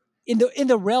 in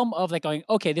the realm of going,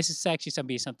 okay, this is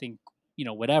actually something,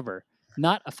 whatever.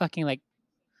 Not a fucking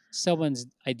someone's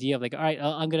idea of all right,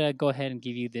 I'm gonna go ahead and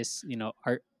give you this,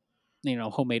 art,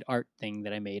 homemade art thing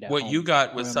that I made. What home. you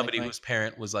got was Where I'm somebody like, whose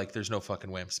parent was like, there's no fucking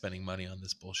way I'm spending money on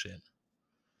this bullshit.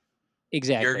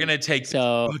 exactly. You're going to take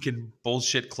So- the fucking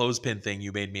bullshit clothespin thing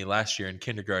you made me last year in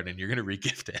kindergarten and you're going to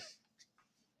regift it.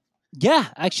 Yeah,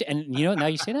 actually, and now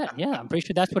you say that, yeah, I'm pretty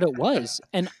sure that's what it was.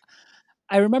 And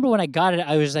I remember when I got it,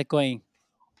 I was going,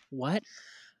 what?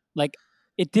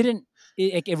 It didn't.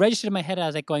 It registered in my head. I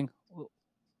was going,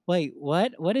 wait,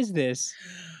 what? What is this?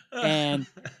 And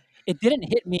it didn't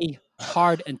hit me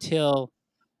hard until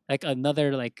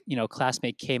another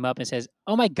classmate came up and says,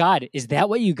 "Oh my God, is that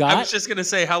what you got?" I was just going to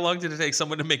say, how long did it take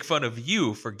someone to make fun of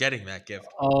you for getting that gift?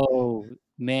 Oh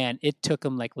man, it took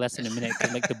him less than a minute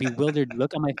because the bewildered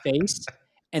look on my face,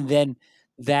 and then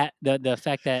that the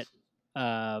fact that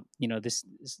this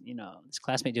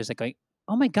classmate just going,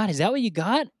 "Oh my God, is that what you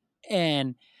got?"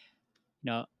 And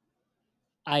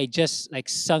I just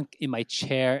sunk in my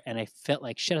chair and I felt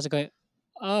like shit. I was going,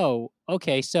 "Oh,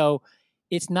 okay, so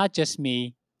it's not just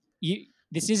me.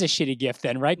 This is a shitty gift,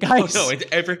 then, right, guys?" Oh, no,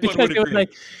 everyone Because would it was agree.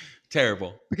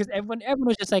 Terrible. because everyone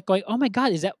was just going, "Oh my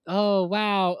God, is that? Oh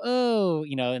wow, oh,"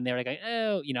 and they were going,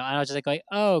 "Oh," and I was just going,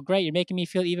 "Oh great, you're making me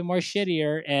feel even more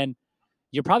shittier," and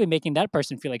you're probably making that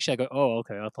person feel like shit. I go, "Oh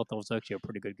okay, I thought that was actually a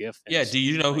pretty good gift." Yeah. Do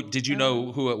you know? Like, Did you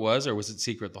know who it was, or was it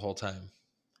secret the whole time?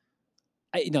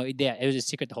 No, yeah, it was a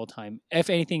secret the whole time. If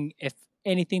anything, if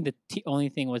anything, the only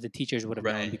thing was the teachers would have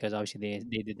known Right. because obviously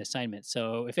they did the assignment.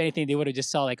 So if anything, they would have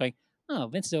just saw like going, oh,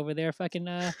 Vince is over there fucking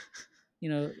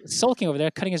sulking over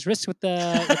there, cutting his wrists with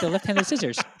the left-handed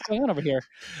scissors. What's going on over here?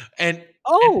 And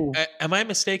Oh, am I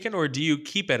mistaken, or do you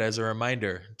keep it as a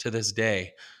reminder to this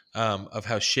day of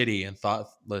how shitty and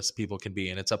thoughtless people can be?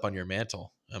 And it's up on your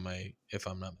mantle. If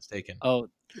I'm not mistaken? oh,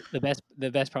 the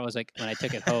best part was like when I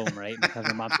took it home, right? Because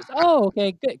my mom says, "Oh,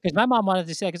 okay, good," because my mom wanted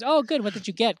to say, "Because oh, good, what did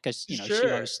you get?" Because she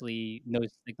Sure. obviously knows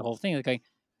like the whole thing. Like, going,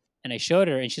 and I showed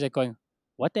her, and she's like, going,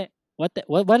 what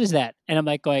is that?" And I'm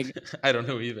like, going, I don't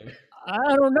know either.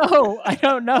 I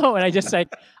don't know. And I just like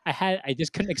I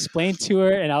just couldn't explain to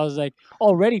her, and I was like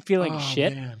already feeling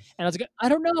shit. Man. And I was like, I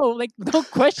don't know, like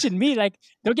don't question me, like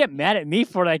don't get mad at me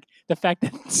for like the fact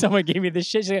that someone gave me this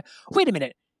shit. She's like, wait a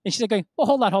minute, and she's like going, well,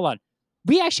 hold on.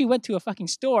 We actually went to a fucking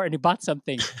store and we bought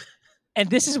something, and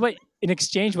this is what in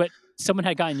exchange what someone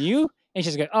had gotten you. And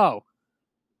she's like, oh,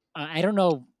 I don't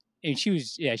know. And she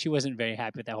wasn't very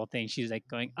happy with that whole thing. She was like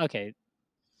going, okay,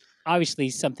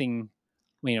 obviously something,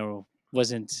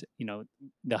 wasn't, the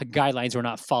guidelines were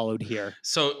not followed here.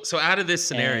 So out of this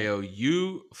scenario,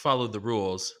 you followed the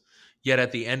rules, yet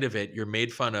at the end of it, you're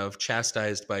made fun of,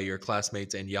 chastised by your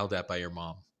classmates, and yelled at by your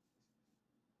mom.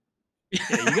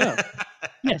 There you go.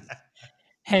 Yes.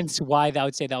 Hence why I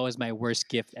would say that was my worst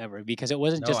gift ever, because it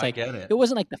wasn't just I like get it. it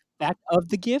wasn't like the fact of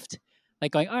the gift,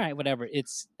 like going, all right, whatever.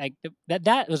 It's like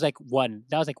that was like one.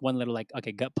 That was like one little like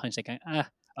okay gut punch. Like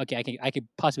okay, I could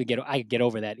possibly get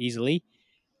over that easily,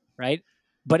 right?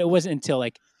 But it wasn't until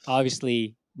like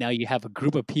obviously now you have a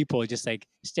group of people just like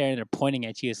staring there, pointing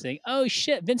at you, saying, "Oh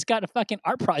shit, Vince got a fucking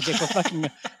art project for fucking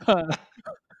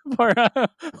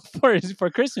for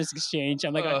Christmas exchange."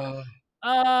 I'm like,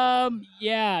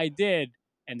 yeah, I did.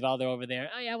 And while they're over there,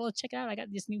 oh yeah, well check it out. I got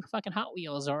this new fucking Hot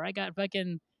Wheels, or I got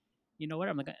fucking, what?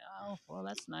 I'm like, oh well,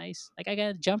 that's nice. Like I got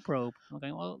a jump rope. I'm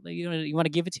going, well, you want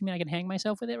to give it to me? I can hang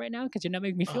myself with it right now because you're not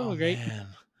making me feel great. Man.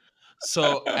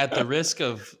 So at the risk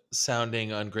of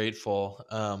sounding ungrateful,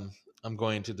 I'm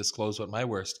going to disclose what my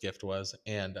worst gift was,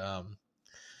 and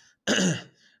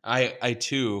I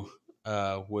too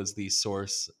was the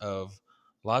source of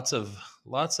lots of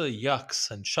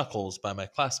yucks and chuckles by my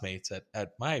classmates at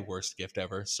my worst gift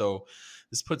ever. So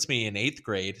this puts me in 8th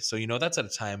grade. So that's at a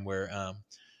time where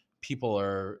people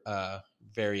are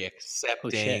very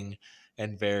accepting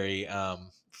and very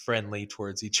friendly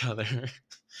towards each other.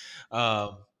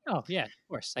 Oh yeah, of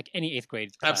course, like any 8th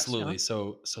grade class. Absolutely.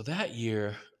 So that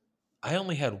year, I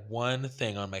only had one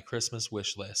thing on my Christmas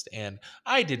wish list, and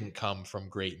I didn't come from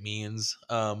great means.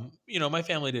 My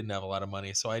family didn't have a lot of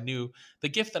money, so I knew the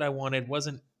gift that I wanted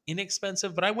wasn't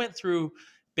inexpensive, but I went through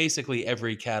basically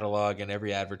every catalog and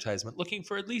every advertisement looking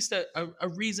for at least a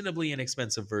reasonably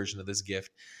inexpensive version of this gift.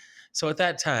 So at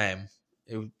that time,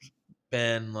 it would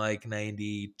been like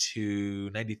 92,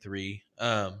 93.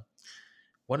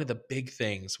 One of the big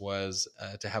things was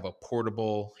to have a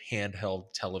portable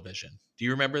handheld television. Do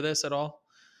you remember this at all?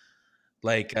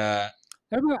 Like, I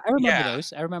remember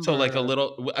those. I remember. So like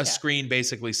a screen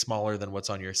basically smaller than what's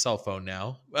on your cell phone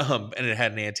now, and it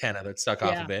had an antenna that stuck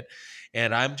off of it.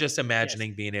 And I'm just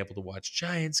imagining being able to watch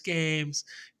Giants games,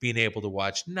 being able to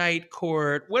watch Night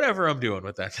Court, whatever I'm doing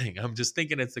with that thing. I'm just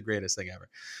thinking it's the greatest thing ever.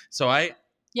 So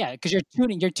because you're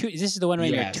tuning. This is the one where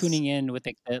you're tuning in with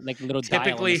the little dial.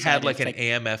 Typically had like an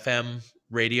AM/FM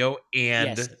radio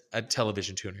and a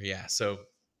television tuner. Yeah, so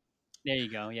there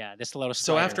you go. Yeah, this little.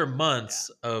 So after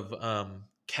months of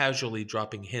casually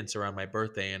dropping hints around my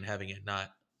birthday and having it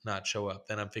not show up,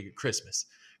 then I'm figuring Christmas.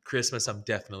 I'm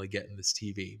definitely getting this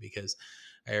TV because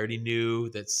I already knew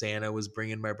that Santa was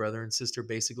bringing my brother and sister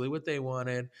basically what they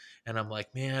wanted, and I'm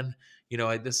like, man,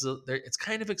 it's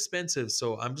kind of expensive,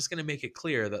 so I'm just gonna make it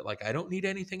clear that like I don't need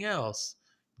anything else,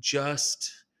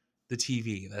 just the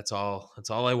TV. That's all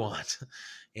I want.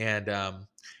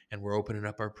 And we're opening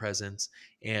up our presents,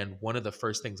 and one of the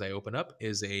first things I open up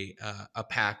is a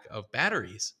pack of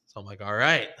batteries. So I'm like, all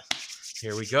right,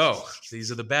 here we go.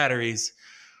 These are the batteries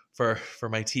for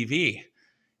my TV,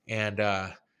 and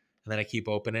then I keep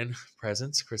opening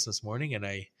presents Christmas morning, and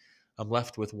I'm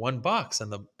left with one box,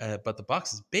 and but the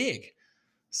box is big.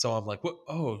 So I'm like,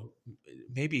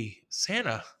 maybe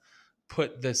Santa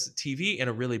put this TV in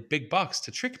a really big box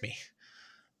to trick me.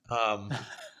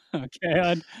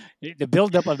 Okay, the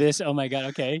buildup of this. Oh my god.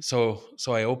 Okay. So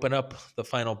I open up the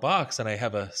final box, and I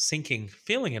have a sinking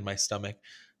feeling in my stomach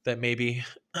that maybe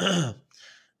my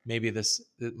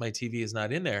TV is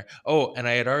not in there. Oh, and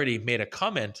I had already made a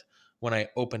comment when I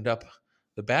opened up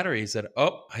the batteries that,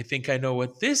 I think I know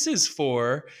what this is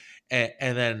for.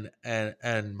 And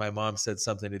then my mom said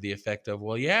something to the effect of,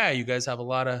 well, yeah, you guys have a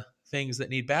lot of things that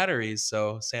need batteries,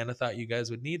 so Santa thought you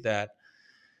guys would need that.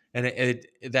 And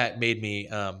that made me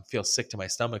feel sick to my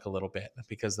stomach a little bit,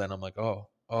 because then I'm like,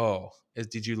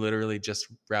 did you literally just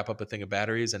wrap up a thing of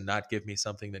batteries and not give me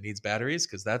something that needs batteries?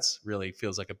 Because that's really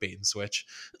feels like a bait and switch.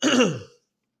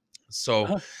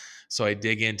 So I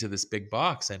dig into this big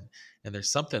box, and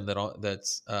there's something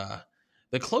that's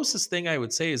the closest thing I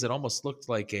would say is it almost looked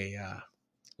like a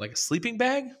sleeping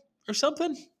bag or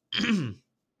something.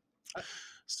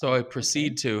 So I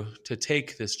proceed to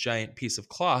take this giant piece of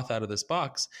cloth out of this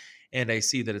box, and I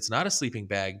see that it's not a sleeping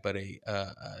bag, but a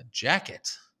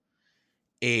jacket,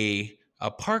 a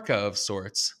parka of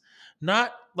sorts,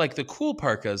 not like the cool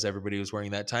parkas everybody was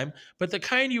wearing that time, but the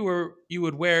kind you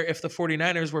would wear if the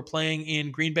 49ers were playing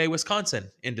in Green Bay,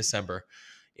 Wisconsin in December.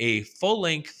 A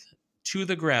full-length, to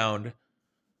the ground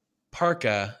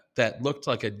parka that looked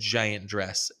like a giant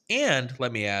dress, and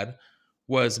let me add,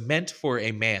 was meant for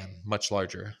a man much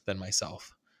larger than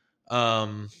myself.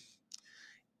 And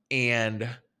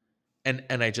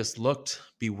I just looked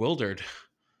bewildered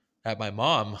at my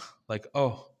mom, like,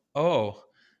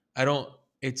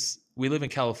 we live in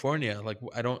California. Like,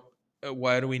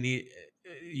 why do we need,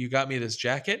 you got me this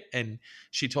jacket? And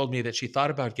she told me that she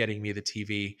thought about getting me the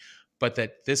TV, but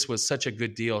that this was such a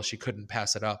good deal, she couldn't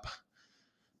pass it up.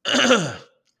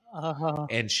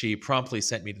 And she promptly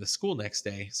sent me to the school next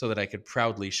day so that I could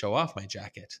proudly show off my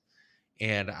jacket.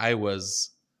 And I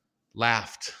was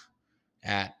laughed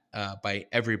at by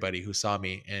everybody who saw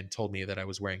me and told me that I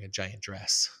was wearing a giant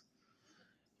dress.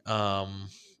 So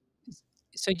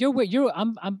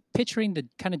I'm picturing the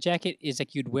kind of jacket is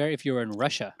like you'd wear if you were in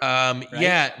Russia. Right?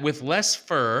 Yeah, with less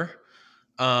fur,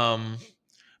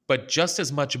 but just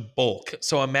as much bulk.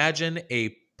 So imagine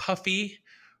a puffy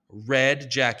red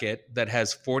jacket that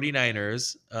has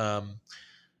 49ers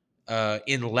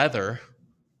in leather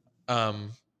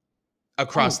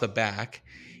across the back,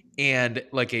 and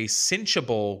like a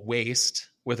cinchable waist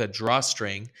with a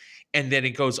drawstring, and then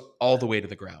it goes all the way to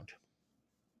the ground.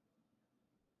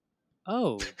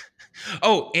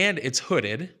 And it's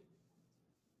hooded.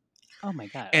 Oh my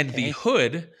God. And the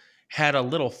hood had a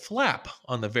little flap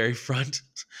on the very front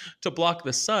to block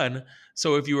the sun.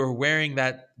 So if you were wearing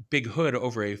that big hood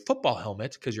over a football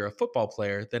helmet, because you're a football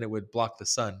player, then it would block the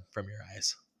sun from your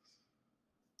eyes.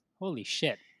 Holy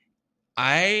shit.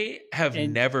 I have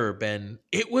never been,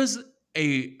 it was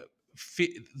the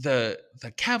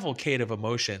cavalcade of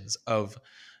emotions of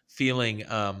feeling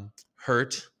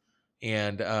hurt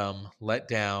and let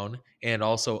down, and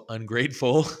also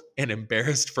ungrateful and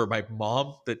embarrassed for my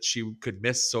mom that she could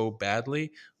miss so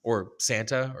badly, or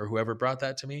Santa or whoever brought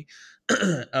that to me.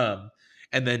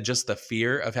 And then just the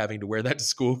fear of having to wear that to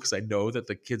school, because I know that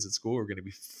the kids at school were going to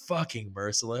be fucking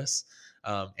merciless.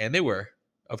 And they were,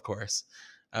 of course.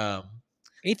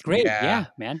 8th grade, yeah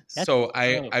man. So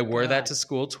I wore that to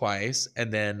school twice,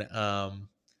 and then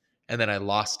I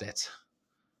lost it.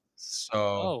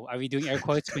 So, are we doing air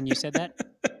quotes when you said that?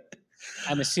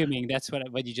 I'm assuming that's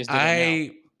what you just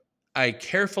did. I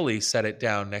carefully set it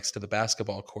down next to the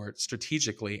basketball court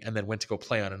strategically, and then went to go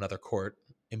play on another court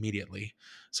immediately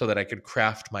so that I could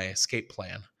craft my escape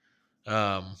plan.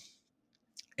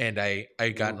 And I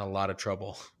got in a lot of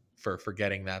trouble for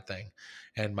forgetting that thing.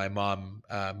 And my mom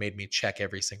made me check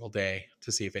every single day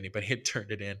to see if anybody had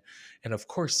turned it in. And of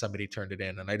course somebody turned it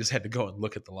in, and I just had to go and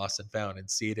look at the lost and found and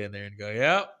see it in there and go,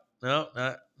 yep. No,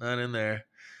 not in there.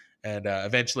 And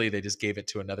eventually they just gave it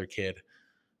to another kid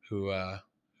who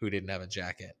didn't have a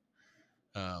jacket.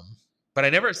 But I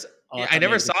never saw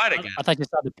it again. I thought you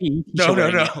saw the P.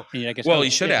 No. Well, you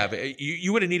should have.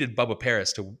 You would have needed Bubba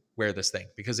Paris to wear this thing,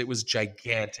 because it was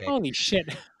gigantic. Holy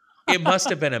shit. It must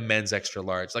have been a men's extra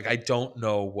large. Like, I don't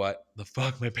know what the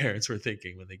fuck my parents were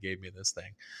thinking when they gave me this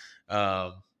thing.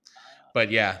 But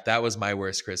yeah, that was my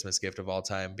worst Christmas gift of all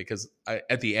time, because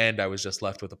at the end I was just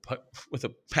left with a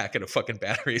packet of fucking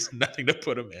batteries and nothing to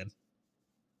put them in.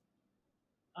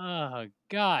 Oh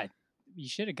God, you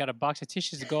should have got a box of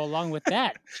tissues to go along with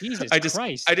that. Jesus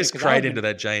Christ! I just cried into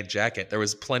that giant jacket. There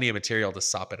was plenty of material to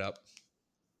sop it up.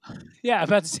 Yeah, I'm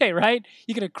about to say, right?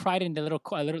 You could have cried in the little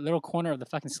corner of the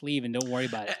fucking sleeve, and don't worry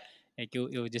about it. Like,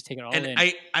 it would just take it all in.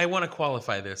 And I want to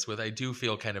qualify this with, I do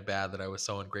feel kind of bad that I was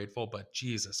so ungrateful, but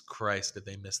Jesus Christ, did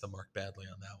they miss the mark badly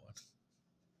on that one.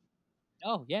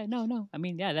 Oh, yeah, no. I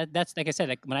mean, yeah, that's like I said,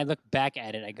 like when I look back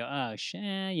at it, I go, oh, shit,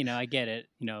 I get it.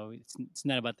 It's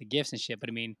not about the gifts and shit. But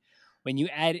I mean, when you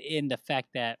add in the fact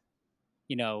that,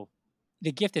 the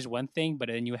gift is one thing, but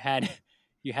then you had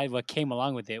what came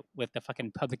along with it, with the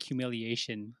fucking public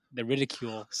humiliation, the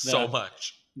ridicule. So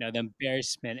much. The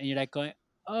embarrassment. And you're like going,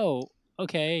 oh,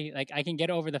 okay, like I can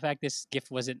get over the fact this gift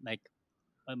wasn't like,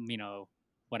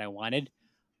 what I wanted.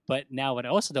 But now what I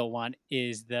also don't want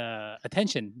is the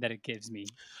attention that it gives me.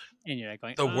 And you're like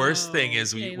going, The worst thing oh,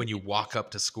 is okay, when look you at walk this.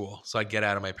 up to school. So I get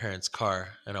out of my parents' car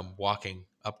and I'm walking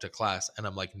up to class and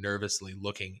I'm like nervously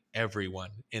looking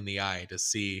everyone in the eye to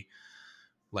see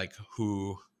like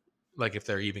who, like if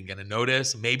they're even going to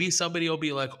notice. Maybe somebody will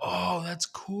be like, oh, that's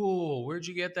cool. Where'd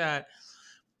you get that?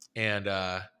 And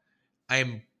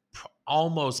I'm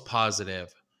almost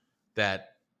positive that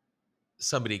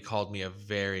somebody called me a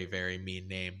very, very mean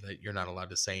name that you're not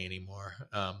allowed to say anymore,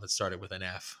 that started with an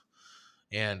F.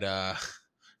 And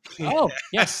Oh,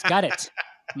 yes, got it.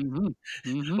 Mm-hmm.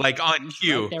 Mm-hmm. like on Right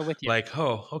cue, there with you. like,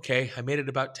 oh, okay, I made it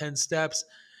about 10 steps.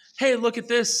 Hey, look at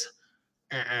this.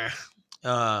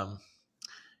 Um,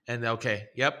 and okay,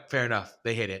 yep, fair enough.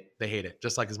 They hate it. They hate it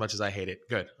just like as much as I hate it.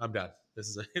 Good, I'm done. This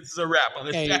is a wrap on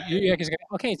this Okay, jacket. you're just gonna,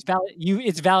 okay, it's valid.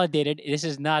 It's validated. This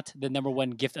is not the number one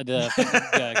gift of the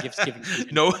gifts giving season.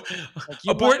 No, Like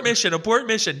you abort want, mission, abort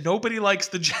mission. Nobody likes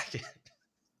the jacket.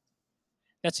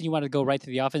 that's when you want to go right to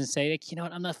the office and say, like, you know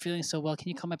what, I'm not feeling so well. Can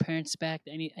you call my parents back?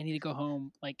 I need to go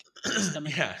home. Like, my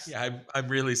stomach hurts. Yeah, I'm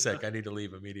really sick. I need to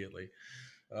leave immediately.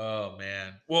 Oh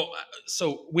man. Well,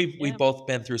 so we've Yeah. both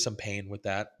been through some pain with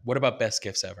that. What about best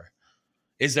gifts ever?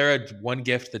 Is there a one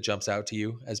gift that jumps out to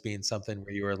you as being something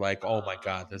where you were like, "Oh my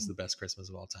god, this is the best Christmas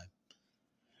of all time"?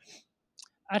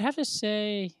 I'd have to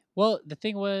say, well, the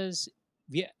thing was,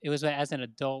 yeah, it was as an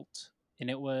adult, and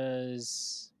it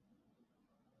was.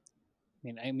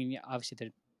 I mean,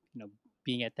 obviously,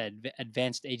 being at that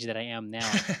advanced age that I am now,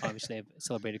 obviously, I've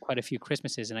celebrated quite a few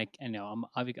Christmases, and I know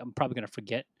I'm probably gonna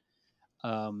forget,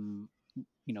 um,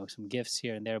 some gifts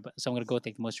here and there, but so I'm gonna go with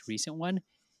like the most recent one.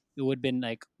 It would have been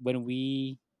like when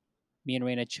me and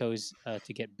Reina chose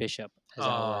to get Bishop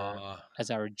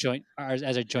as our joint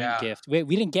Yeah. gift. We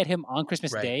didn't get him on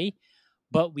Christmas Right. Day,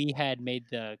 but we had made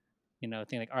the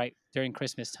thing like, all right, during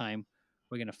Christmas time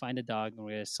we're gonna find a dog and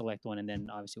we're gonna select one, and then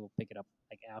obviously we'll pick it up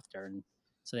like after. And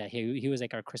so yeah, he was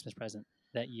like our Christmas present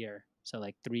that year. So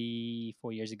like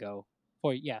 4 years ago,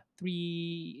 4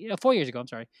 years ago, I'm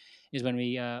sorry, is when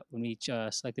we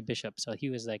selected Bishop. So he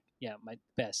was like, yeah, my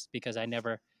best, because I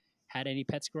never had any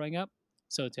pets growing up.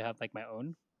 So to have like my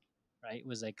own, right,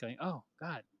 was like going, oh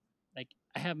God, like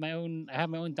I have my own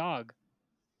dog,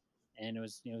 and it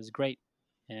was great,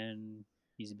 and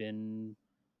he's been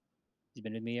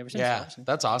with me ever since. Yeah, obviously.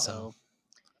 that's awesome. So,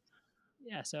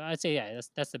 yeah, so I'd say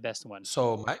that's the best one.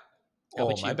 So How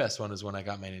about my you? best one is when I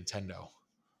got my Nintendo.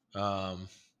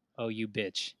 Oh, you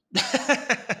bitch.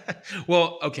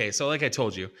 Well, okay, so like I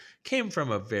told you, came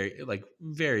from a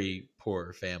very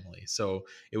poor family, so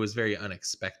it was very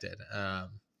unexpected.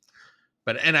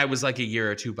 And I was like a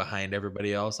year or two behind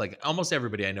everybody else. Like almost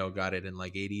everybody I know got it in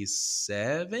like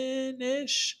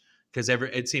 87-ish, because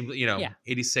it seemed, Yeah.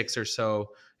 86 or so,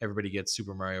 everybody gets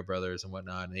Super Mario Brothers and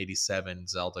whatnot, and 87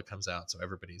 Zelda comes out, so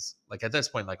everybody's like, at this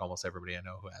point, like almost everybody I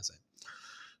know who has it.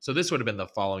 So this would have been the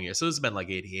following year. So this has been like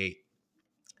 88,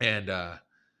 and I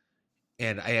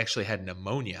actually had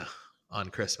pneumonia on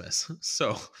Christmas.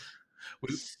 So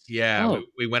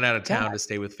we went out of town to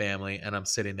stay with family, and I'm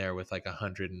sitting there with like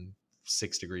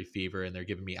 106-degree fever, and they're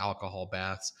giving me alcohol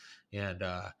baths and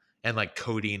like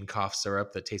codeine cough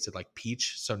syrup that tasted like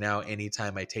peach. So now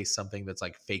anytime I taste something that's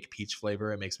like fake peach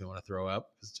flavor, it makes me want to throw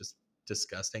up. It's just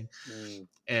disgusting.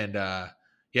 And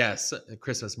yes,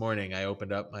 Christmas morning, I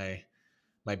opened up my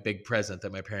big present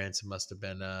that my parents must have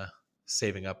been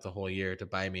saving up the whole year to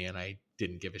buy me, and I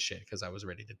didn't give a shit because I was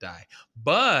ready to die.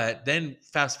 But then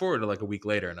fast forward to like a week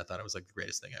later, and I thought it was like the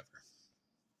greatest thing ever.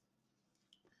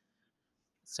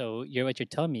 So what you're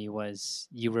telling me was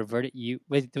you reverted.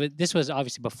 This was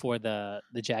obviously before the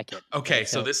jacket. Okay, right?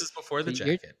 so this is before the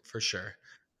jacket for sure.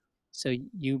 So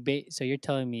you're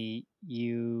telling me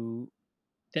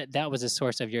that was a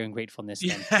source of your ungratefulness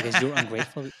then, because you were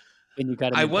ungrateful when you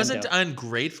got a Nintendo. I wasn't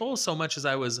ungrateful so much as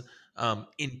I was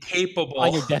incapable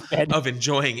on your deathbed of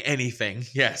enjoying anything.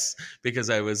 Yes, because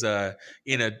I was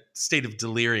in a state of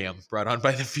delirium brought on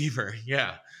by the fever.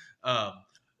 Yeah.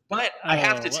 But I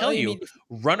have to tell you,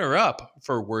 runner up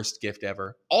for worst gift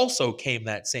ever also came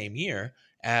that same year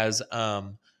as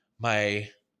my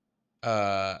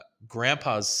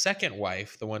grandpa's second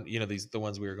wife, the one, the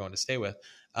ones we were going to stay with.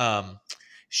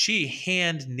 She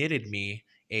hand knitted me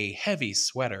a heavy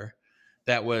sweater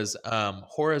that was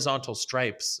horizontal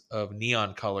stripes of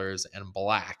neon colors and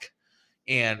black.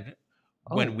 And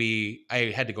when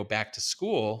I had to go back to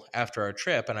school after our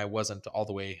trip, and I wasn't all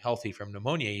the way healthy from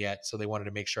pneumonia yet, so they wanted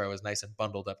to make sure I was nice and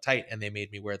bundled up tight, and they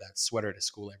made me wear that sweater to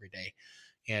school every day.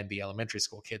 And the elementary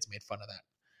school kids made fun of that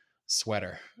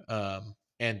sweater,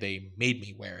 and they made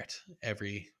me wear it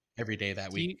every day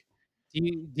that week. Do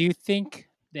you think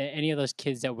any of those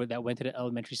kids that went to the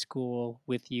elementary school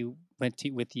with you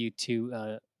with you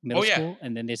to middle Oh yeah. school,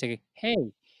 and then they say, "Hey,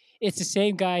 it's the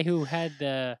same guy who had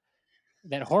that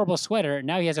horrible sweater.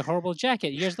 Now he has a horrible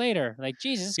jacket years later." Like,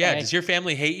 Jesus, this Yeah. guy. Does your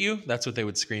family hate you? That's what they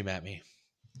would scream at me.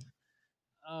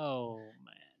 Oh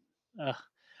man.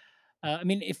 I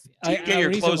mean, if Do you get your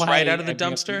reason clothes why right out of the I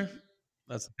bring up dumpster?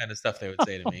 That's the kind of stuff they would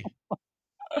say to me.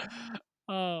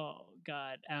 Oh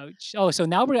God, ouch. Oh, so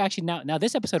now we're actually now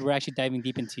this episode we're actually diving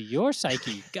deep into your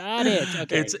psyche. Got it.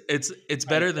 Okay. It's Right,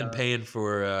 better than so paying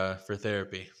for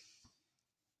therapy.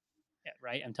 yeah,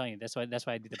 right. I'm telling you, that's why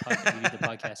I do the podcast. We do the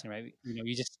podcasting, right? You know,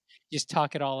 you just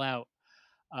talk it all out.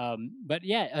 But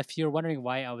yeah, if you're wondering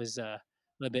why I was a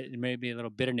little bit, maybe a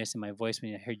little bitterness in my voice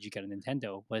when I heard you got a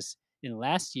Nintendo, was in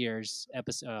last year's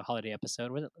episode, holiday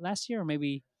episode. Was it last year or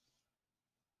maybe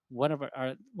one of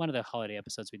one of the holiday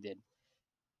episodes we did?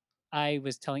 I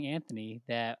was telling Anthony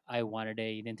that I wanted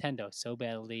a Nintendo so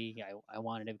badly. I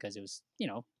wanted it because it was,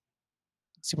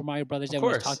 Super Mario Brothers. Of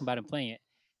Everyone was course. talking about it and playing it.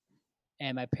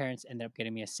 And my parents ended up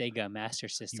getting me a Sega Master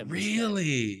System instead.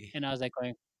 Really? And I was like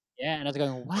going, yeah. And I was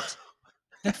going, what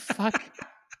the fuck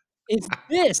is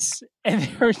this? And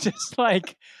they were just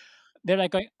like, they're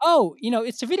like going, oh,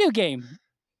 it's a video game.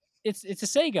 It's a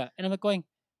Sega. And I'm like going,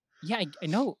 yeah, I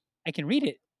know. I can read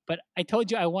it. But I told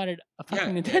you I wanted a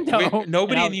fucking Nintendo.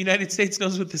 Nobody And in the United States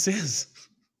knows what this is.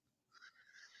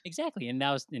 Exactly, and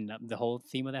that was the whole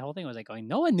theme of that whole thing. I was like, going,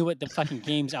 no one knew what the fucking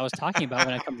games I was talking about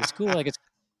when I come to school. Like, it's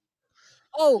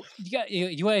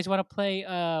you guys want to play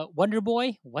Wonder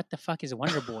Boy? What the fuck is a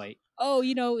Wonder Boy? Oh,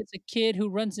 it's a kid who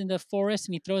runs in the forest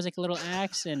and he throws like a little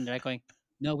axe. And they're like going,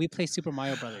 no, we play Super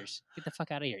Mario Brothers. Get the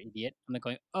fuck out of here, idiot! I'm like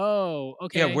going, oh,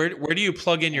 okay. Yeah, where do you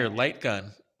plug in your light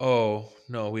gun? Oh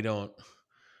no, we don't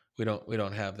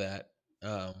have that.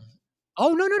 Oh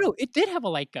no, it did have a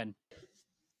light gun.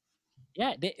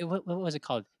 Yeah, what was it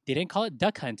called? They didn't call it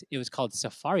Duck Hunt. It was called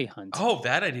Safari Hunt. Oh,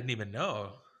 that I didn't even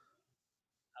know.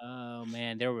 Oh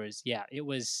man, it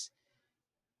was.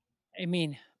 I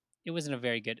mean, it wasn't a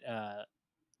very good,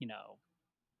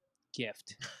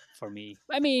 gift for me.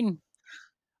 I mean,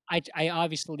 I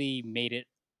obviously made it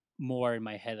more in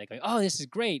my head, like, oh, this is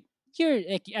great.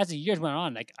 As the years went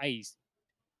on, like I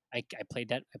played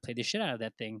that. I played the shit out of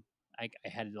that thing. I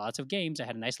had lots of games. I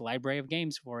had a nice library of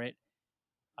games for it.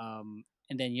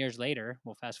 And then years later,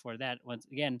 we'll fast forward that once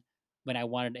again, when I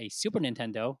wanted a Super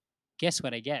Nintendo, guess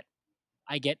what I get?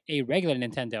 I get a regular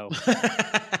Nintendo.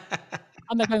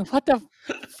 I'm like going, what the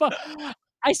fuck?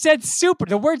 I said super.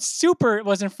 The word super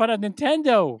was in front of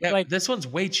Nintendo. Yeah, like this one's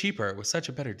way cheaper. It was such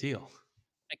a better deal.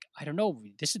 Like, I don't know.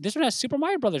 This one has Super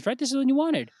Mario Brothers, right? This is the one you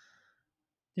wanted.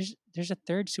 There's a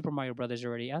third Super Mario Brothers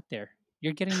already out there.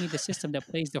 You're getting me the system that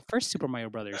plays the first Super Mario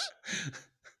Brothers.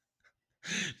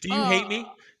 Do you hate me?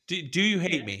 Do you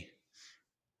hate me?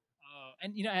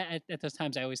 And at those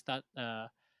times, I always thought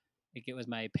like it was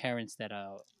my parents that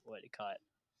what do you call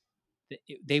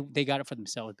it? They got it for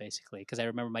themselves basically, because I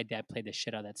remember my dad played the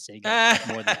shit out of that Sega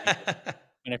more than I did.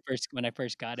 When I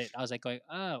first got it. I was like going,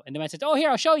 oh, and then I said, oh, here,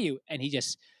 I'll show you, and he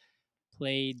just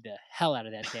played the hell out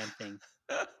of that damn thing.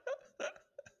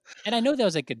 And I know that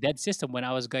was like a dead system when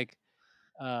I was like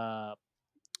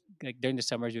during the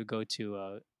summers, we would go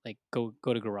to go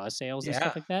to garage sales and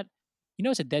stuff like that.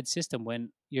 It's a dead system when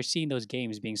you're seeing those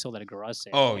games being sold at a garage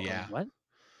sale. Oh like, yeah. What?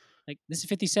 Like, this is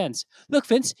 50 cents. Look,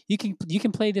 Vince, you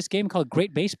can play this game called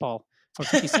Great Baseball for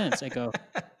 50 cents. I go,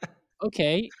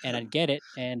 okay, and I'd get it.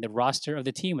 And the roster of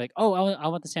the team, like, oh, I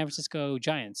want the San Francisco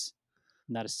Giants.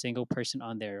 Not a single person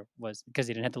on there was, because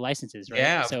they didn't have the licenses, right?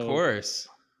 Yeah, of course.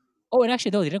 Oh, and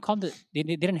actually, though, they didn't call them they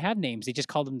didn't have names. They just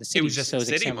called them the city. It was just the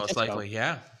city, like most likely.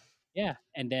 Yeah. Yeah,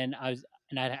 and then I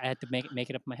had to make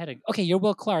it up in my head. Okay, you're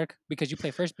Will Clark because you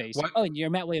play first base. Oh, and you're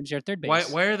Matt Williams. You're third base.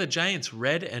 Why are the Giants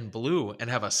red and blue and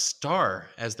have a star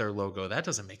as their logo? That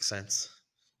doesn't make sense.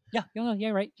 Yeah,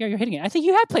 right. Yeah, you're hitting it. I think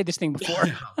you had played this thing before.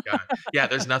 Oh, God. Yeah,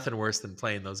 there's nothing worse than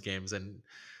playing those games and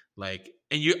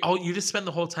you just spend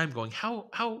the whole time going, how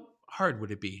hard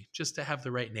would it be just to have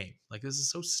the right name? Like, this is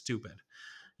so stupid.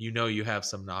 You have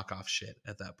some knockoff shit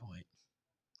at that point.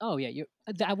 Oh yeah,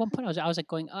 at one point I was like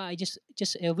going, I just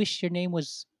I wish your name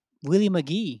was Willie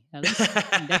McGee. At least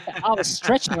I was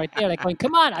stretching right there, like going,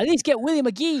 come on, at least get Willie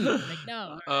McGee. Like,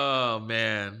 no. Oh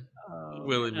man,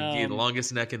 Willie McGee, the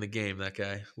longest neck in the game. That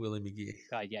guy, Willie McGee.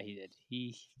 God, yeah, he did.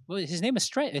 His name was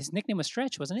Stretch. His nickname was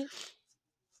Stretch, wasn't it?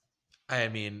 I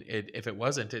mean, if it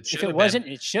wasn't, it should. If it wasn't,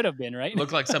 it should have been, right?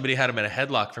 Looked like somebody had him in a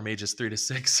headlock from ages 3 to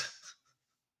 6.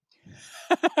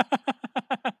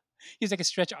 He's like a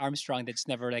Stretch Armstrong that's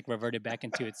never like reverted back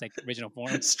into its like original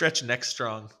form. Stretch neck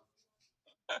strong.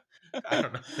 I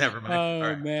don't know. Never mind. All Oh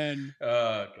right. man.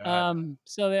 Oh God.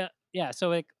 So yeah. So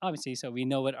like obviously, so we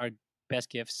know what our best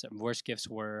gifts and worst gifts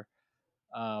were.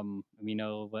 We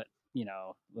know what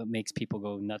makes people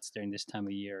go nuts during this time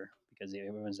of year because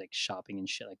everyone's like shopping and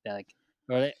shit like that. Like,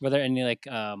 were there any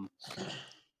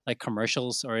like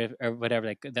commercials or whatever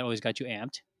like that always got you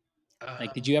amped?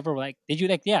 Like, did you ever was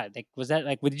that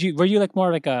like were you like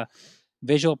more like a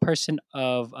visual person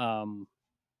of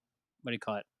what do you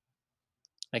call it,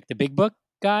 like the big book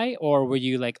guy, or were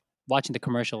you like watching the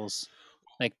commercials?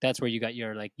 Like that's where you got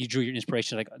your like you drew your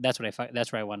inspiration. Like that's where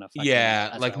I want to. Yeah,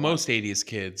 That's what like I want. most 80s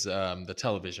kids, the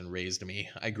television raised me.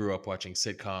 I grew up watching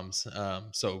sitcoms.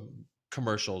 So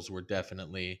commercials were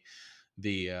definitely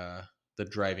the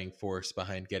driving force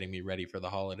behind getting me ready for the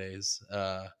holidays.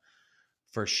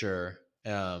 For sure.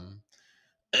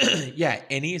 Yeah,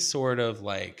 any sort of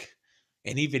like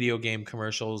any video game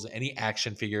commercials, any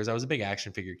action figures. I was a big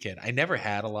action figure kid. I never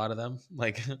had a lot of them.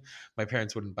 Like my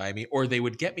parents wouldn't buy me, or they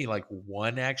would get me like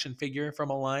one action figure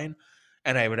from a line,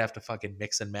 and I would have to fucking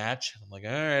mix and match. I'm like,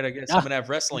 all right, I guess I'm gonna have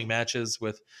wrestling matches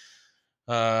with.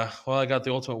 Well, I got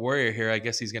the Ultimate Warrior here. I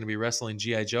guess he's gonna be wrestling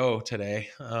GI Joe today.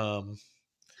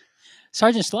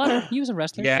 Sergeant Slaughter, he was a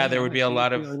wrestler. Yeah, there would be a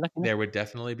lot you of. were lucky enough. There would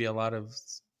definitely be a lot of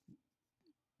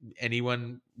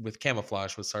anyone with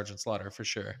camouflage with Sergeant Slaughter for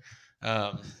sure.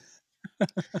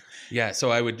 Yeah,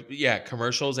 so I would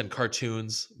commercials and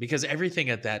cartoons, because everything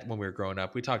at that when we were growing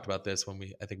up, we talked about this when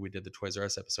I think we did the Toys R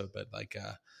Us episode, but like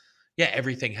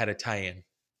everything had a tie-in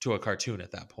to a cartoon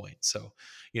at that point. So,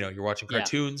 you're watching Yeah.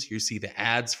 cartoons, you see the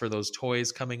ads for those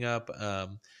toys coming up,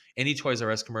 any Toys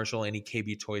R Us commercial, any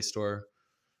KB Toy Store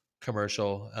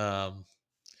commercial. I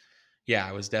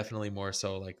was definitely more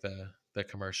so like the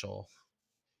commercial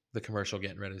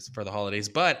getting ready for the holidays.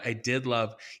 But I did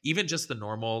love even just the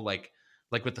normal like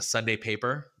with the Sunday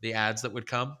paper, the ads that would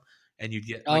come, and you'd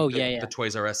get like the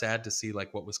Toys R Us ad to see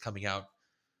like what was coming out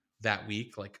that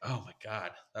week. Like, oh my God,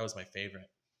 that was my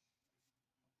favorite.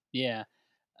 Yeah.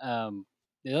 I mean,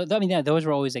 yeah, those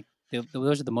were always like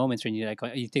those are the moments when you like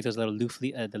you take those little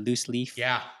the loose leaf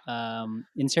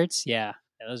inserts. Yeah,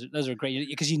 those are great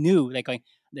because you knew like going,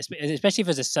 especially if it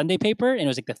was a Sunday paper and it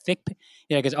was like the thick,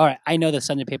 because all right, I know the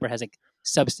Sunday paper has like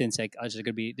substance. Like there's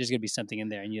gonna be something in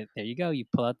there, and there you go. You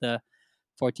pull out the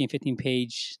 14, 15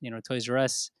 page Toys R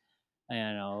Us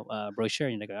brochure,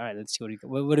 and you're like, all right, let's see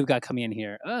what do we got coming in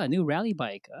here. Oh, a new rally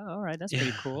bike. Oh, all right, that's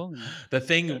pretty cool. The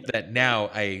thing that now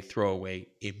I throw away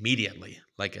immediately,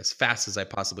 like as fast as I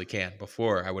possibly can.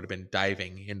 Before I would have been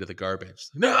diving into the garbage.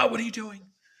 No, what are you doing?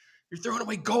 You're throwing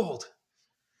away gold.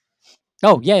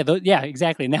 Oh yeah, yeah,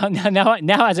 exactly. Now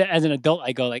as an adult,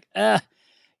 I go like,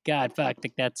 God, fuck,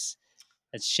 like that's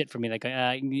shit for me. Like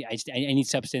I need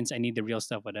substance. I need the real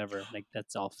stuff. Whatever. Like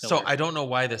that's all filler. So I don't know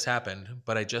why this happened,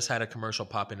 but I just had a commercial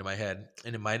pop into my head,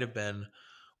 and it might have been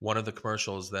one of the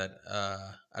commercials that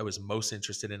I was most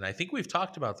interested in. I think we've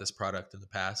talked about this product in the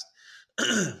past.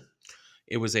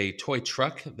 It was a toy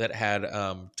truck that had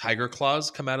tiger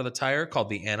claws come out of the tire called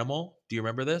the Animal. Do you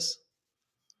remember this?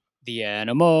 The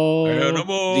animal,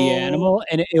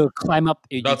 and it would climb up.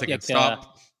 Nothing can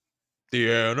stop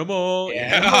the animal.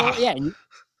 Yeah.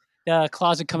 The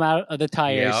claws would come out of the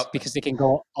tires because they can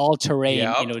go all terrain.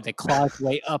 The claws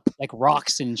way up like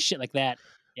rocks and shit like that.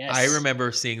 Yes. I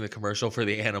remember seeing the commercial for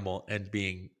the Animal and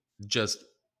being just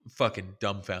fucking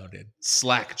dumbfounded,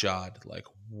 slack jawed. Like,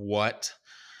 what?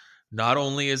 Not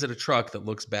only is it a truck that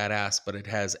looks badass, but it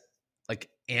has like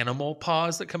animal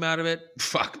paws that come out of it.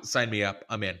 Fuck, sign me up.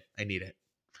 I'm in. I need it.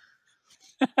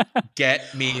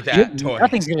 Get me that toy.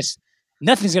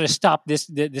 Nothing's gonna stop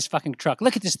this fucking truck.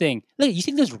 Look at this thing. Look, you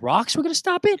think those rocks were gonna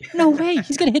stop it? No way.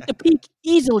 He's gonna hit the peak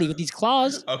easily with these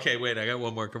claws. Okay, wait. I got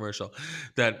one more commercial.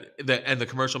 And the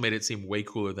commercial made it seem way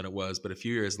cooler than it was. But a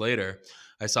few years later,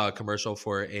 I saw a commercial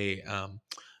for a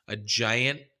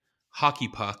giant hockey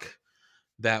puck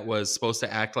that was supposed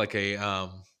to act like a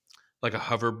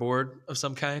hoverboard of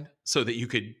some kind, so that you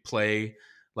could play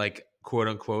like quote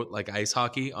unquote like ice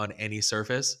hockey on any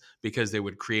surface, because they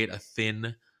would create a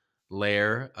thin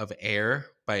layer of air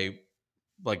by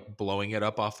like blowing it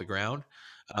up off the ground.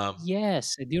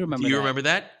 Yes, I do remember. Do you remember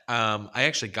that? I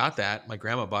actually got that. My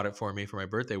grandma bought it for me for my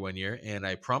birthday one year, and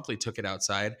I promptly took it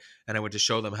outside and I went to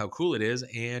show them how cool it is,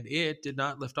 and it did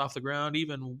not lift off the ground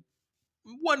even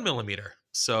 1 millimeter.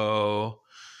 So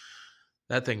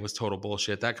that thing was total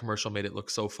bullshit. That commercial made it look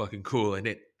so fucking cool, and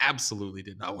it absolutely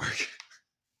did not work.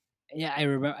 Yeah, I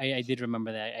remember. I did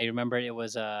remember that. I remember it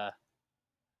was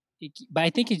but I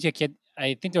think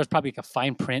I think there was probably like a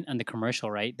fine print on the commercial,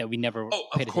 right? That we never. Oh,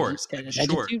 of course, attention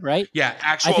sure. To, right? Yeah,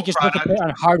 actual. I think you're supposed to put it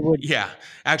on hardwood. Yeah,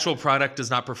 actual product does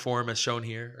not perform as shown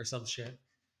here, or some shit.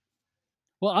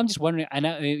 Well, I'm just wondering. I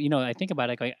know, I think about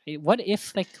it. Like, what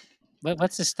if, like,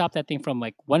 let's just stop that thing from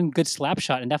like one good slap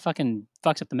shot, and that fucking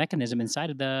fucks up the mechanism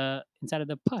inside of the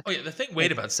puck. Oh yeah, the thing Like,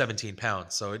 weighed about 17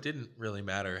 pounds, so it didn't really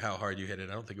matter how hard you hit it.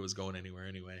 I don't think it was going anywhere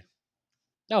anyway.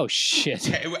 oh shit!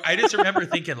 Yeah, I just remember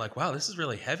thinking like, wow, this is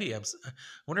really heavy. I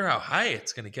wonder how high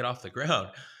it's going to get off the ground.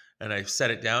 And I set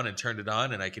it down and turned it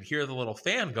on, and I could hear the little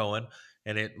fan going,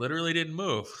 and it literally didn't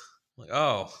move. I'm like,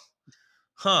 oh,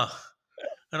 huh.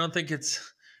 I don't think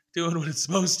it's doing what it's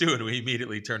supposed to. And we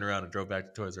immediately turned around and drove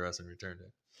back to Toys R Us and returned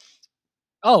it.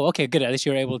 Oh, okay, good. At least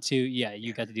you were able to. Yeah,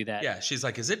 you got to do that. Yeah, she's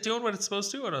like, is it doing what it's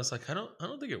supposed to? And I was like, I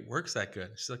don't think it works that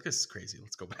good. She's like, this is crazy.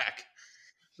 Let's go back.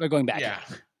 We're going back. Yeah.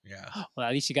 Well,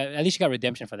 at least you got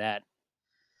redemption for that.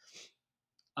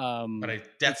 But I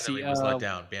definitely was let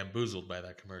down, bamboozled by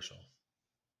that commercial.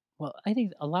 Well, I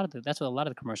think that's what a lot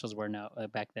of the commercials were now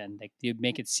back then. Like, you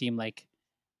make it seem like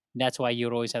that's why you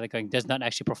would always have it going. Does not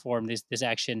actually perform this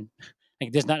action.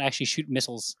 Like, does not actually shoot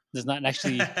missiles. Does not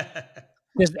actually.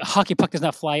 This hockey puck does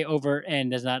not fly over, and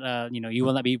does not. You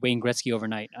will not be Wayne Gretzky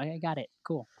overnight. I got it.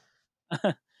 Cool.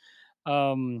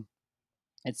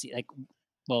 Let's see. Like,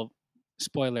 well,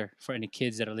 spoiler for any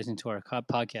kids that are listening to our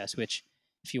podcast. Which,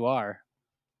 if you are,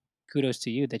 kudos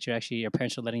to you that your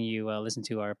parents are letting you listen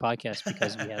to our podcast,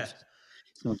 because we have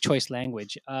some choice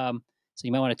language. So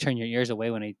you might want to turn your ears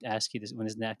away when I ask you this, when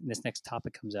this next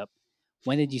topic comes up.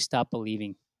 When did you stop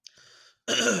believing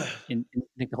in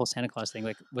like the whole Santa Claus thing?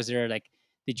 Like, was there like,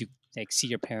 did you like see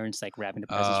your parents like wrapping the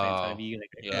presents right in front of you? Like,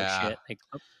 yeah. oh shit. Like,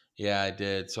 oh. Yeah, I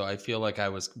did. So I feel like I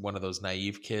was one of those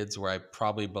naive kids where I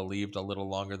probably believed a little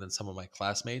longer than some of my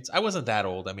classmates. I wasn't that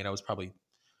old. I mean, I was probably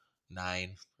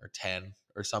 9 or 10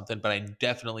 or something, but I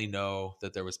definitely know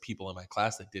that there was people in my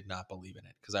class that did not believe in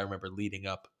it, because I remember leading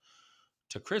up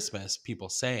to Christmas, people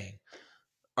saying,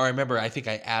 or I think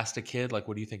I asked a kid, like,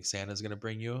 what do you think Santa's going to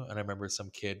bring you? And I remember some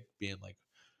kid being like,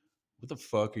 what the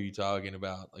fuck are you talking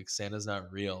about? Like, Santa's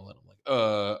not real. And I'm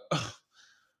like,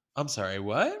 I'm sorry,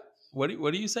 what? What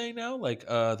are you saying now? Like,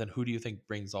 then who do you think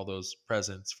brings all those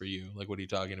presents for you? Like, what are you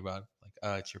talking about?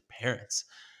 Like, it's your parents.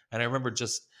 And I remember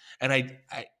and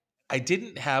I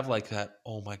didn't have like that,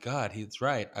 oh my God, he's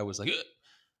right. I was like,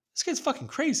 this kid's fucking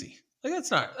crazy. Like,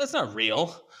 that's not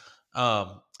real.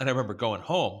 And I remember going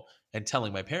home and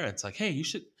telling my parents, like, hey,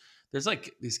 there's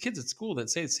like these kids at school that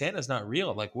say Santa's not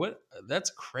real. Like, what? That's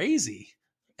crazy.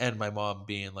 And my mom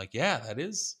being like, yeah, that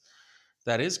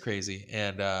is crazy.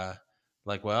 And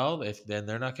like, well, if then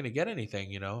they're not going to get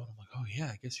anything, I'm like, oh yeah,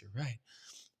 I guess you're right.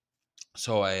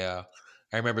 So I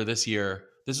remember this year,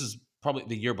 this is probably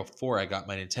the year before I got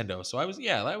my Nintendo. So I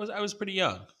was pretty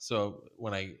young. So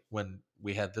when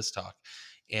we had this talk,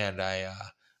 and I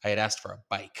had asked for a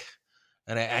bike,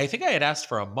 and I think I had asked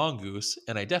for a Mongoose,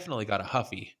 and I definitely got a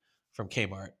Huffy from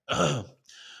Kmart.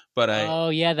 But oh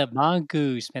yeah, the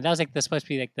Mongoose, man, that was like supposed to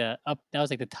be like that was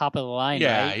like the top of the line.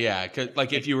 Yeah, right? yeah.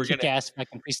 Like if you were gonna gas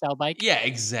fucking freestyle bike. Yeah,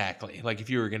 exactly. Like if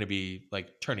you were gonna be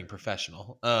like turning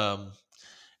professional.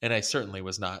 And I certainly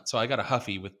was not. So I got a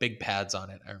Huffy with big pads on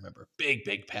it. I remember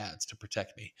big pads to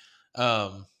protect me.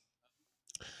 And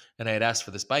I had asked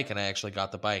for this bike, and I actually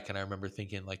got the bike. And I remember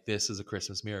thinking, like, this is a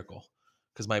Christmas miracle,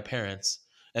 because my parents,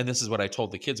 and this is what I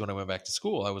told the kids when I went back to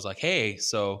school. I was like, hey,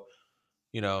 so,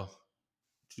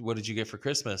 what did you get for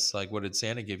Christmas? Like, what did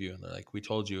Santa give you? And they're like, we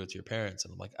told you it's your parents.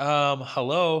 And I'm like,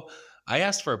 hello. I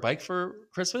asked for a bike for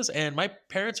Christmas, and my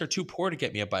parents are too poor to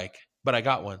get me a bike, but I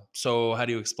got one. So how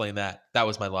do you explain that? That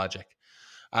was my logic.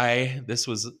 This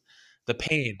was the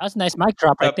pain. That's a nice mic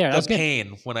drop right there. That's the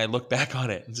pain when I look back on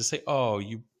it and just say, oh,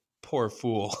 you poor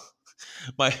fool.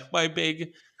 my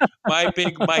big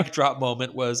mic drop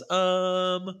moment was,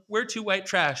 we're too white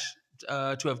trash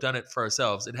to have done it for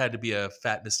ourselves. It had to be a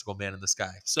fat mystical man in the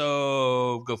sky.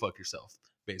 So go fuck yourself,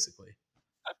 basically.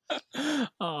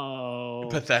 Oh,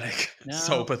 pathetic. No.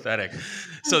 So pathetic.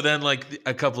 So then like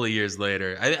a couple of years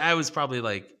later, I was probably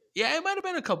like, yeah, it might have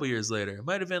been a couple of years later. It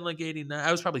might have been like 89.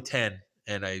 I was probably 10,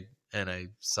 and I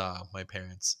saw my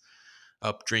parents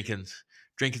up drinking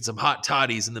some hot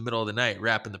toddies in the middle of the night,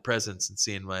 wrapping the presents, and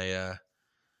seeing my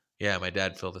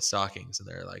dad fill the stockings. And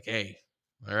they're like, hey,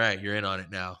 all right, you're in on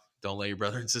it now. Don't let your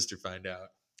brother and sister find out.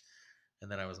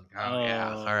 And then I was like, oh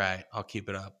yeah, all right, I'll keep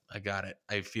it up. I got it.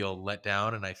 I feel let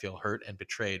down, and I feel hurt and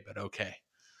betrayed, but okay.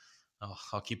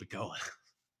 I'll keep it going.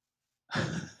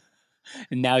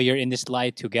 And now you're in this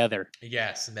lie together.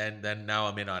 Yes, and then now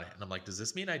I'm in on it. And I'm like, does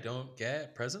this mean I don't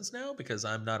get presents now? Because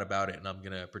I'm not about it, and I'm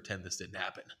going to pretend this didn't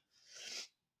happen.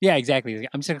 Yeah, exactly.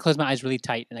 I'm just going to close my eyes really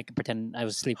tight, and I can pretend I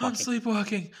was sleepwalking. I'm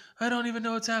sleepwalking. I don't even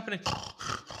know what's happening.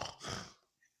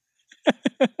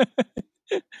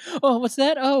 Oh, what's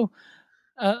that? Oh,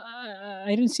 I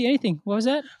didn't see anything. What was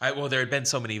that? Well, there had been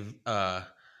so many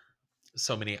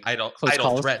idle Close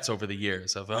calls. threats over the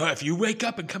years of if you wake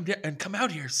up and come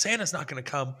out here, Santa's not going to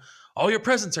come. All your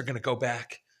presents are going to go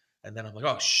back. And then I'm like,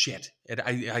 oh shit!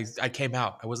 I came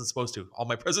out. I wasn't supposed to. All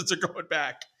my presents are going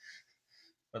back.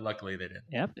 But luckily they didn't.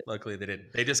 Yep. Luckily they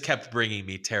didn't. They just kept bringing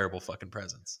me terrible fucking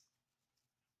presents.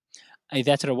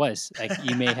 That's what it was. Like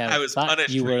you may have I was thought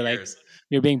punished you for were years. like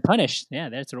you're being punished. Yeah,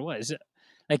 that's what it was.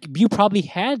 Like you probably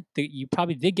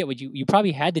did get what you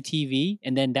probably had the TV,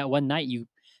 and then that one night you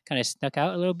kind of snuck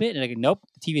out a little bit, and like nope,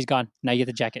 the TV's gone. Now you get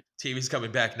the jacket. TV's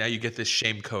coming back. Now you get this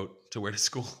shame coat to wear to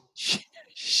school.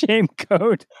 Shame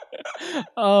code.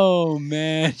 Oh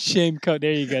man, shame code.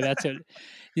 There you go. That's it.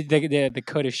 The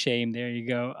code of shame. There you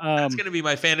go. That's going to be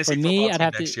my fantasy for football me, team I'd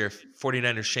have next year.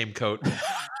 49ers shame coat.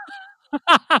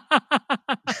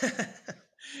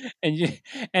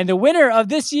 and the winner of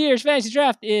this year's fantasy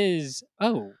draft is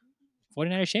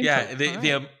 49ers shame Yeah, code.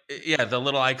 the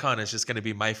little icon is just going to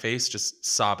be my face just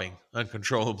sobbing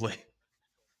uncontrollably.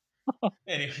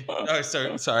 Anyway,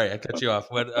 sorry, I cut you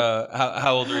off. What?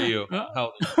 How old are you?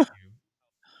 How old are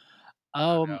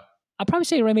you? I'll probably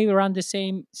say maybe around the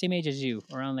same age as you,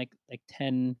 around like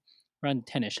 10, around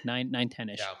 10ish,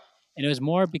 10ish. Yeah. And it was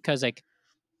more because like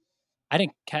I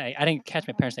didn't catch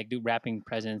my parents like do wrapping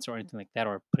presents or anything like that,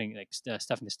 or putting like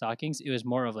stuff in the stockings. It was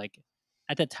more of like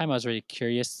at that time I was really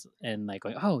curious and like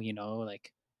going,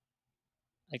 like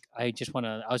I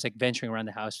was like venturing around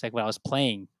the house like when I was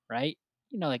playing, right?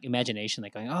 Like imagination,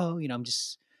 like going, I'm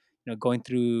just going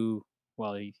through.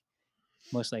 Well,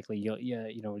 most likely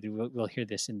we'll hear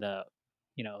this in the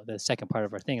the second part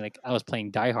of our thing. Like I was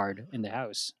playing Die Hard in the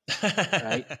house,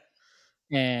 right?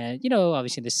 And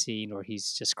obviously the scene where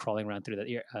he's just crawling around through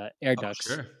the air ducts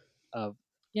Sure. of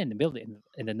in the building,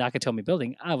 in the Nakatomi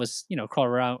building. I was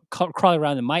crawling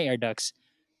around in my air ducts.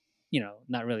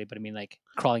 Not really, but I mean like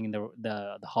crawling in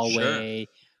the hallway,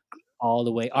 all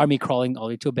the way, army crawling all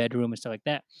the way to a bedroom and stuff like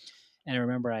that. And I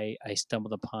remember I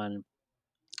stumbled upon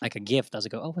like a gift. I was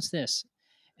like, oh, what's this?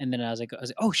 And then I was like,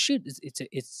 oh shoot, it's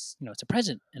a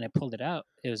present. And I pulled it out.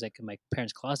 It was like in my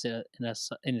parents' closet, and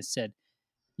it said,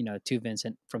 to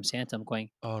Vincent from Santa. I'm going,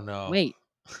 oh no, wait.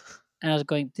 And I was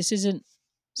going, this isn't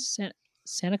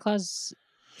Santa Claus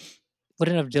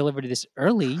wouldn't have delivered this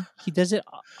early. He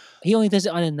only does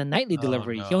it on a nightly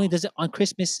delivery. no. He only does it on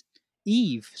Christmas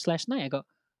Eve/night. I go,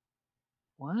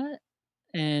 what?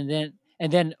 And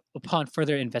then upon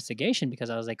further investigation, because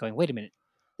I was like going, wait a minute,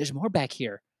 there's more back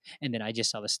here. And then I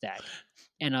just saw the stack,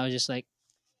 and I was just like,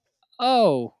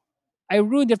 oh, I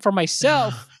ruined it for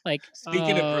myself. Like,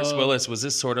 speaking of Bruce Willis, was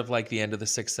this sort of like the end of The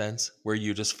Sixth Sense, where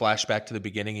you just flash back to the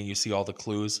beginning and you see all the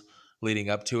clues leading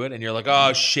up to it, and you're like,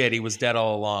 oh shit, he was dead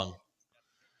all along?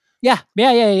 Yeah,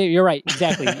 you're right,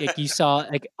 exactly. Like you saw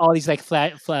like all these like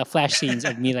flash scenes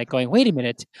of me like going, wait a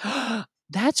minute,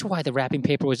 that's why the wrapping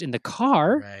paper was in the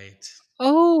car. Right.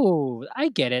 Oh, I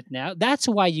get it now. That's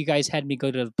why you guys had me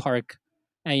go to the park,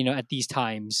 at these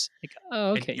times. Like,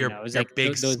 oh, okay. And your it was your like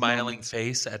big those smiling moments.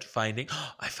 face at finding,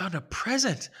 I found a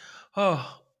present.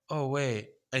 Oh wait,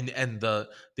 and the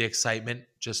excitement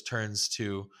just turns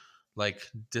to like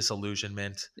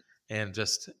disillusionment and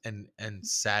just and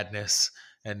sadness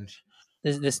and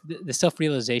The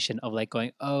self-realization of like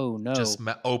going, oh no, just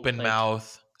open like,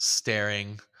 mouth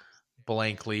staring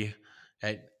blankly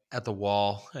at the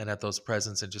wall and at those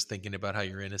presents, and just thinking about how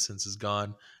your innocence is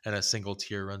gone and a single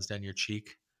tear runs down your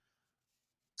cheek.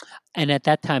 And at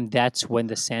that time, that's when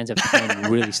the sands of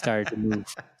time really started to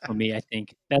move for me. I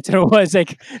think that's what it was.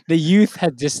 Like the youth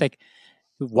had just like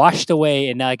washed away,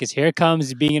 and now like it's here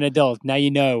comes being an adult.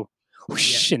 Now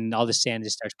whoosh, and all the sand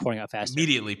just starts pouring out faster.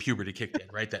 Immediately, puberty kicked in.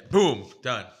 Right then, boom,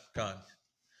 done, gone.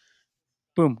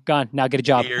 Boom, gone. Now get a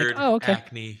job. Beard, like, oh, okay.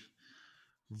 acne,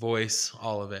 voice,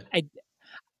 all of it.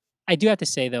 I do have to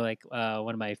say though, like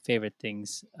one of my favorite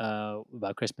things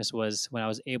about Christmas was when I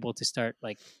was able to start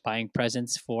like buying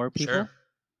presents for people,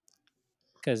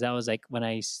 because that was like when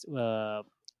I was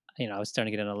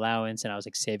starting to get an allowance, and I was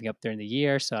like saving up during the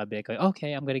year. So I'd be like,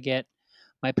 okay, I'm gonna get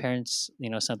my parents,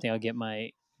 something. I'll get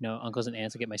my uncles and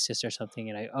aunts. I'll get my sister something,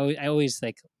 and I always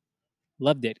like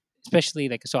loved it, especially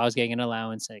like so I was getting an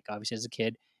allowance like obviously as a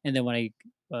kid, and then when I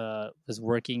was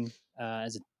working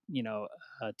as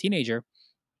a teenager.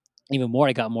 Even more,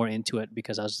 I got more into it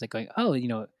because I was just like going, oh,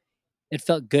 it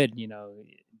felt good,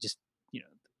 just,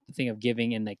 the thing of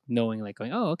giving and like knowing, like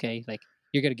going, oh, okay, like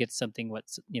you're going to get something,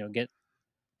 get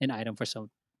an item for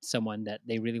someone that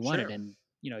they really wanted. Sure. And,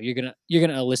 you're going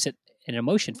to elicit an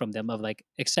emotion from them of like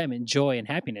excitement, joy, and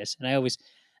happiness. And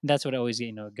that's what always,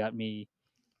 got me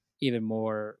even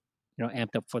more,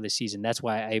 amped up for the season. That's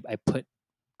why I put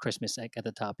Christmas like at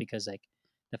the top, because like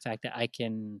the fact that I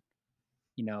can,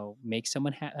 make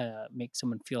someone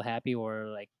feel happy, or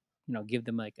like, give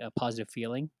them like a positive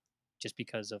feeling just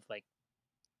because of like,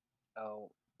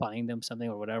 buying them something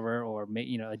or whatever, or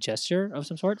a gesture of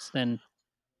some sorts, then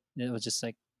it was just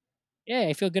like, yeah,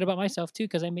 I feel good about myself too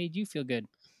because I made you feel good.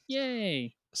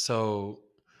 Yay. So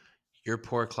your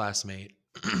poor classmate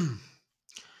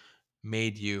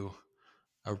made you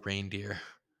a reindeer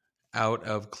out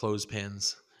of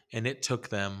clothespins, and it took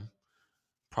them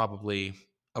probably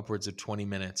upwards of 20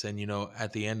 minutes. And,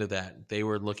 at the end of that, they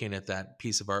were looking at that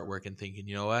piece of artwork and thinking,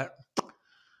 you know what?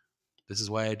 This is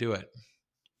why I do it.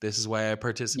 This is why I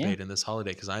participate in this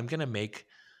holiday, because I'm going to make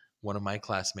one of my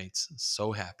classmates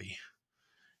so happy.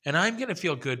 And I'm going to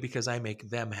feel good because I make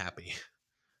them happy.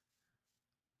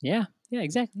 Yeah,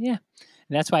 exactly. Yeah.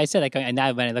 And that's why I said, like, and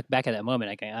now when I look back at that moment,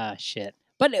 I go, shit.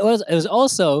 But it was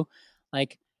also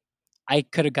like, I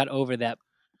could have got over that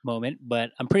moment, but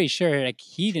I'm pretty sure like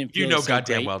he didn't feel so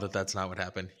goddamn great. well that that's not what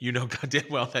happened. You know goddamn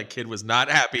well that kid was not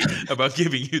happy about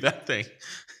giving you that thing.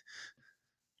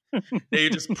 They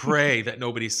just pray that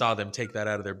nobody saw them take that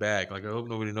out of their bag. Like, I hope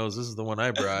nobody knows this is the one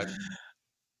I brought.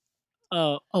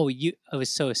 It was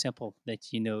so simple that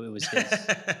it was his.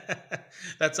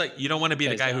 That's like, you don't want to be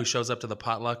the guy who shows up to the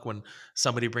potluck when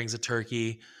somebody brings a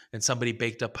turkey and somebody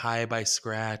baked a pie by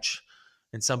scratch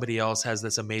and somebody else has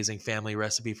this amazing family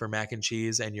recipe for mac and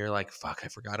cheese, and you're like, fuck, I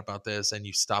forgot about this. And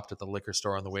you stopped at the liquor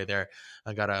store on the way there.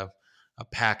 I got a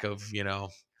pack of,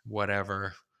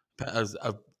 whatever, Oreos,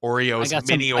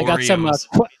 Oreos.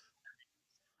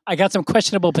 I got some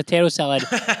questionable potato salad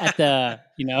at the,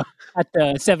 at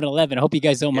the 7-Eleven. I hope you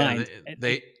guys don't mind.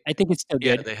 I think it's still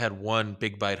good. Yeah, they had one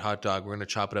big bite hot dog. We're going to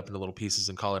chop it up into little pieces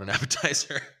and call it an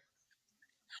appetizer.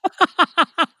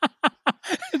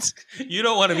 You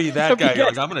don't want to be that guy. You're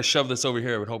like, I'm going to shove this over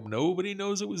here and hope nobody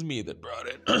knows it was me that brought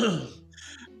it.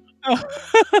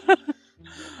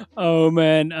 Oh,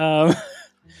 man.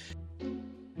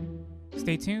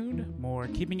 Stay tuned. More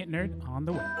Keeping It Nerd on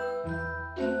the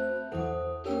way.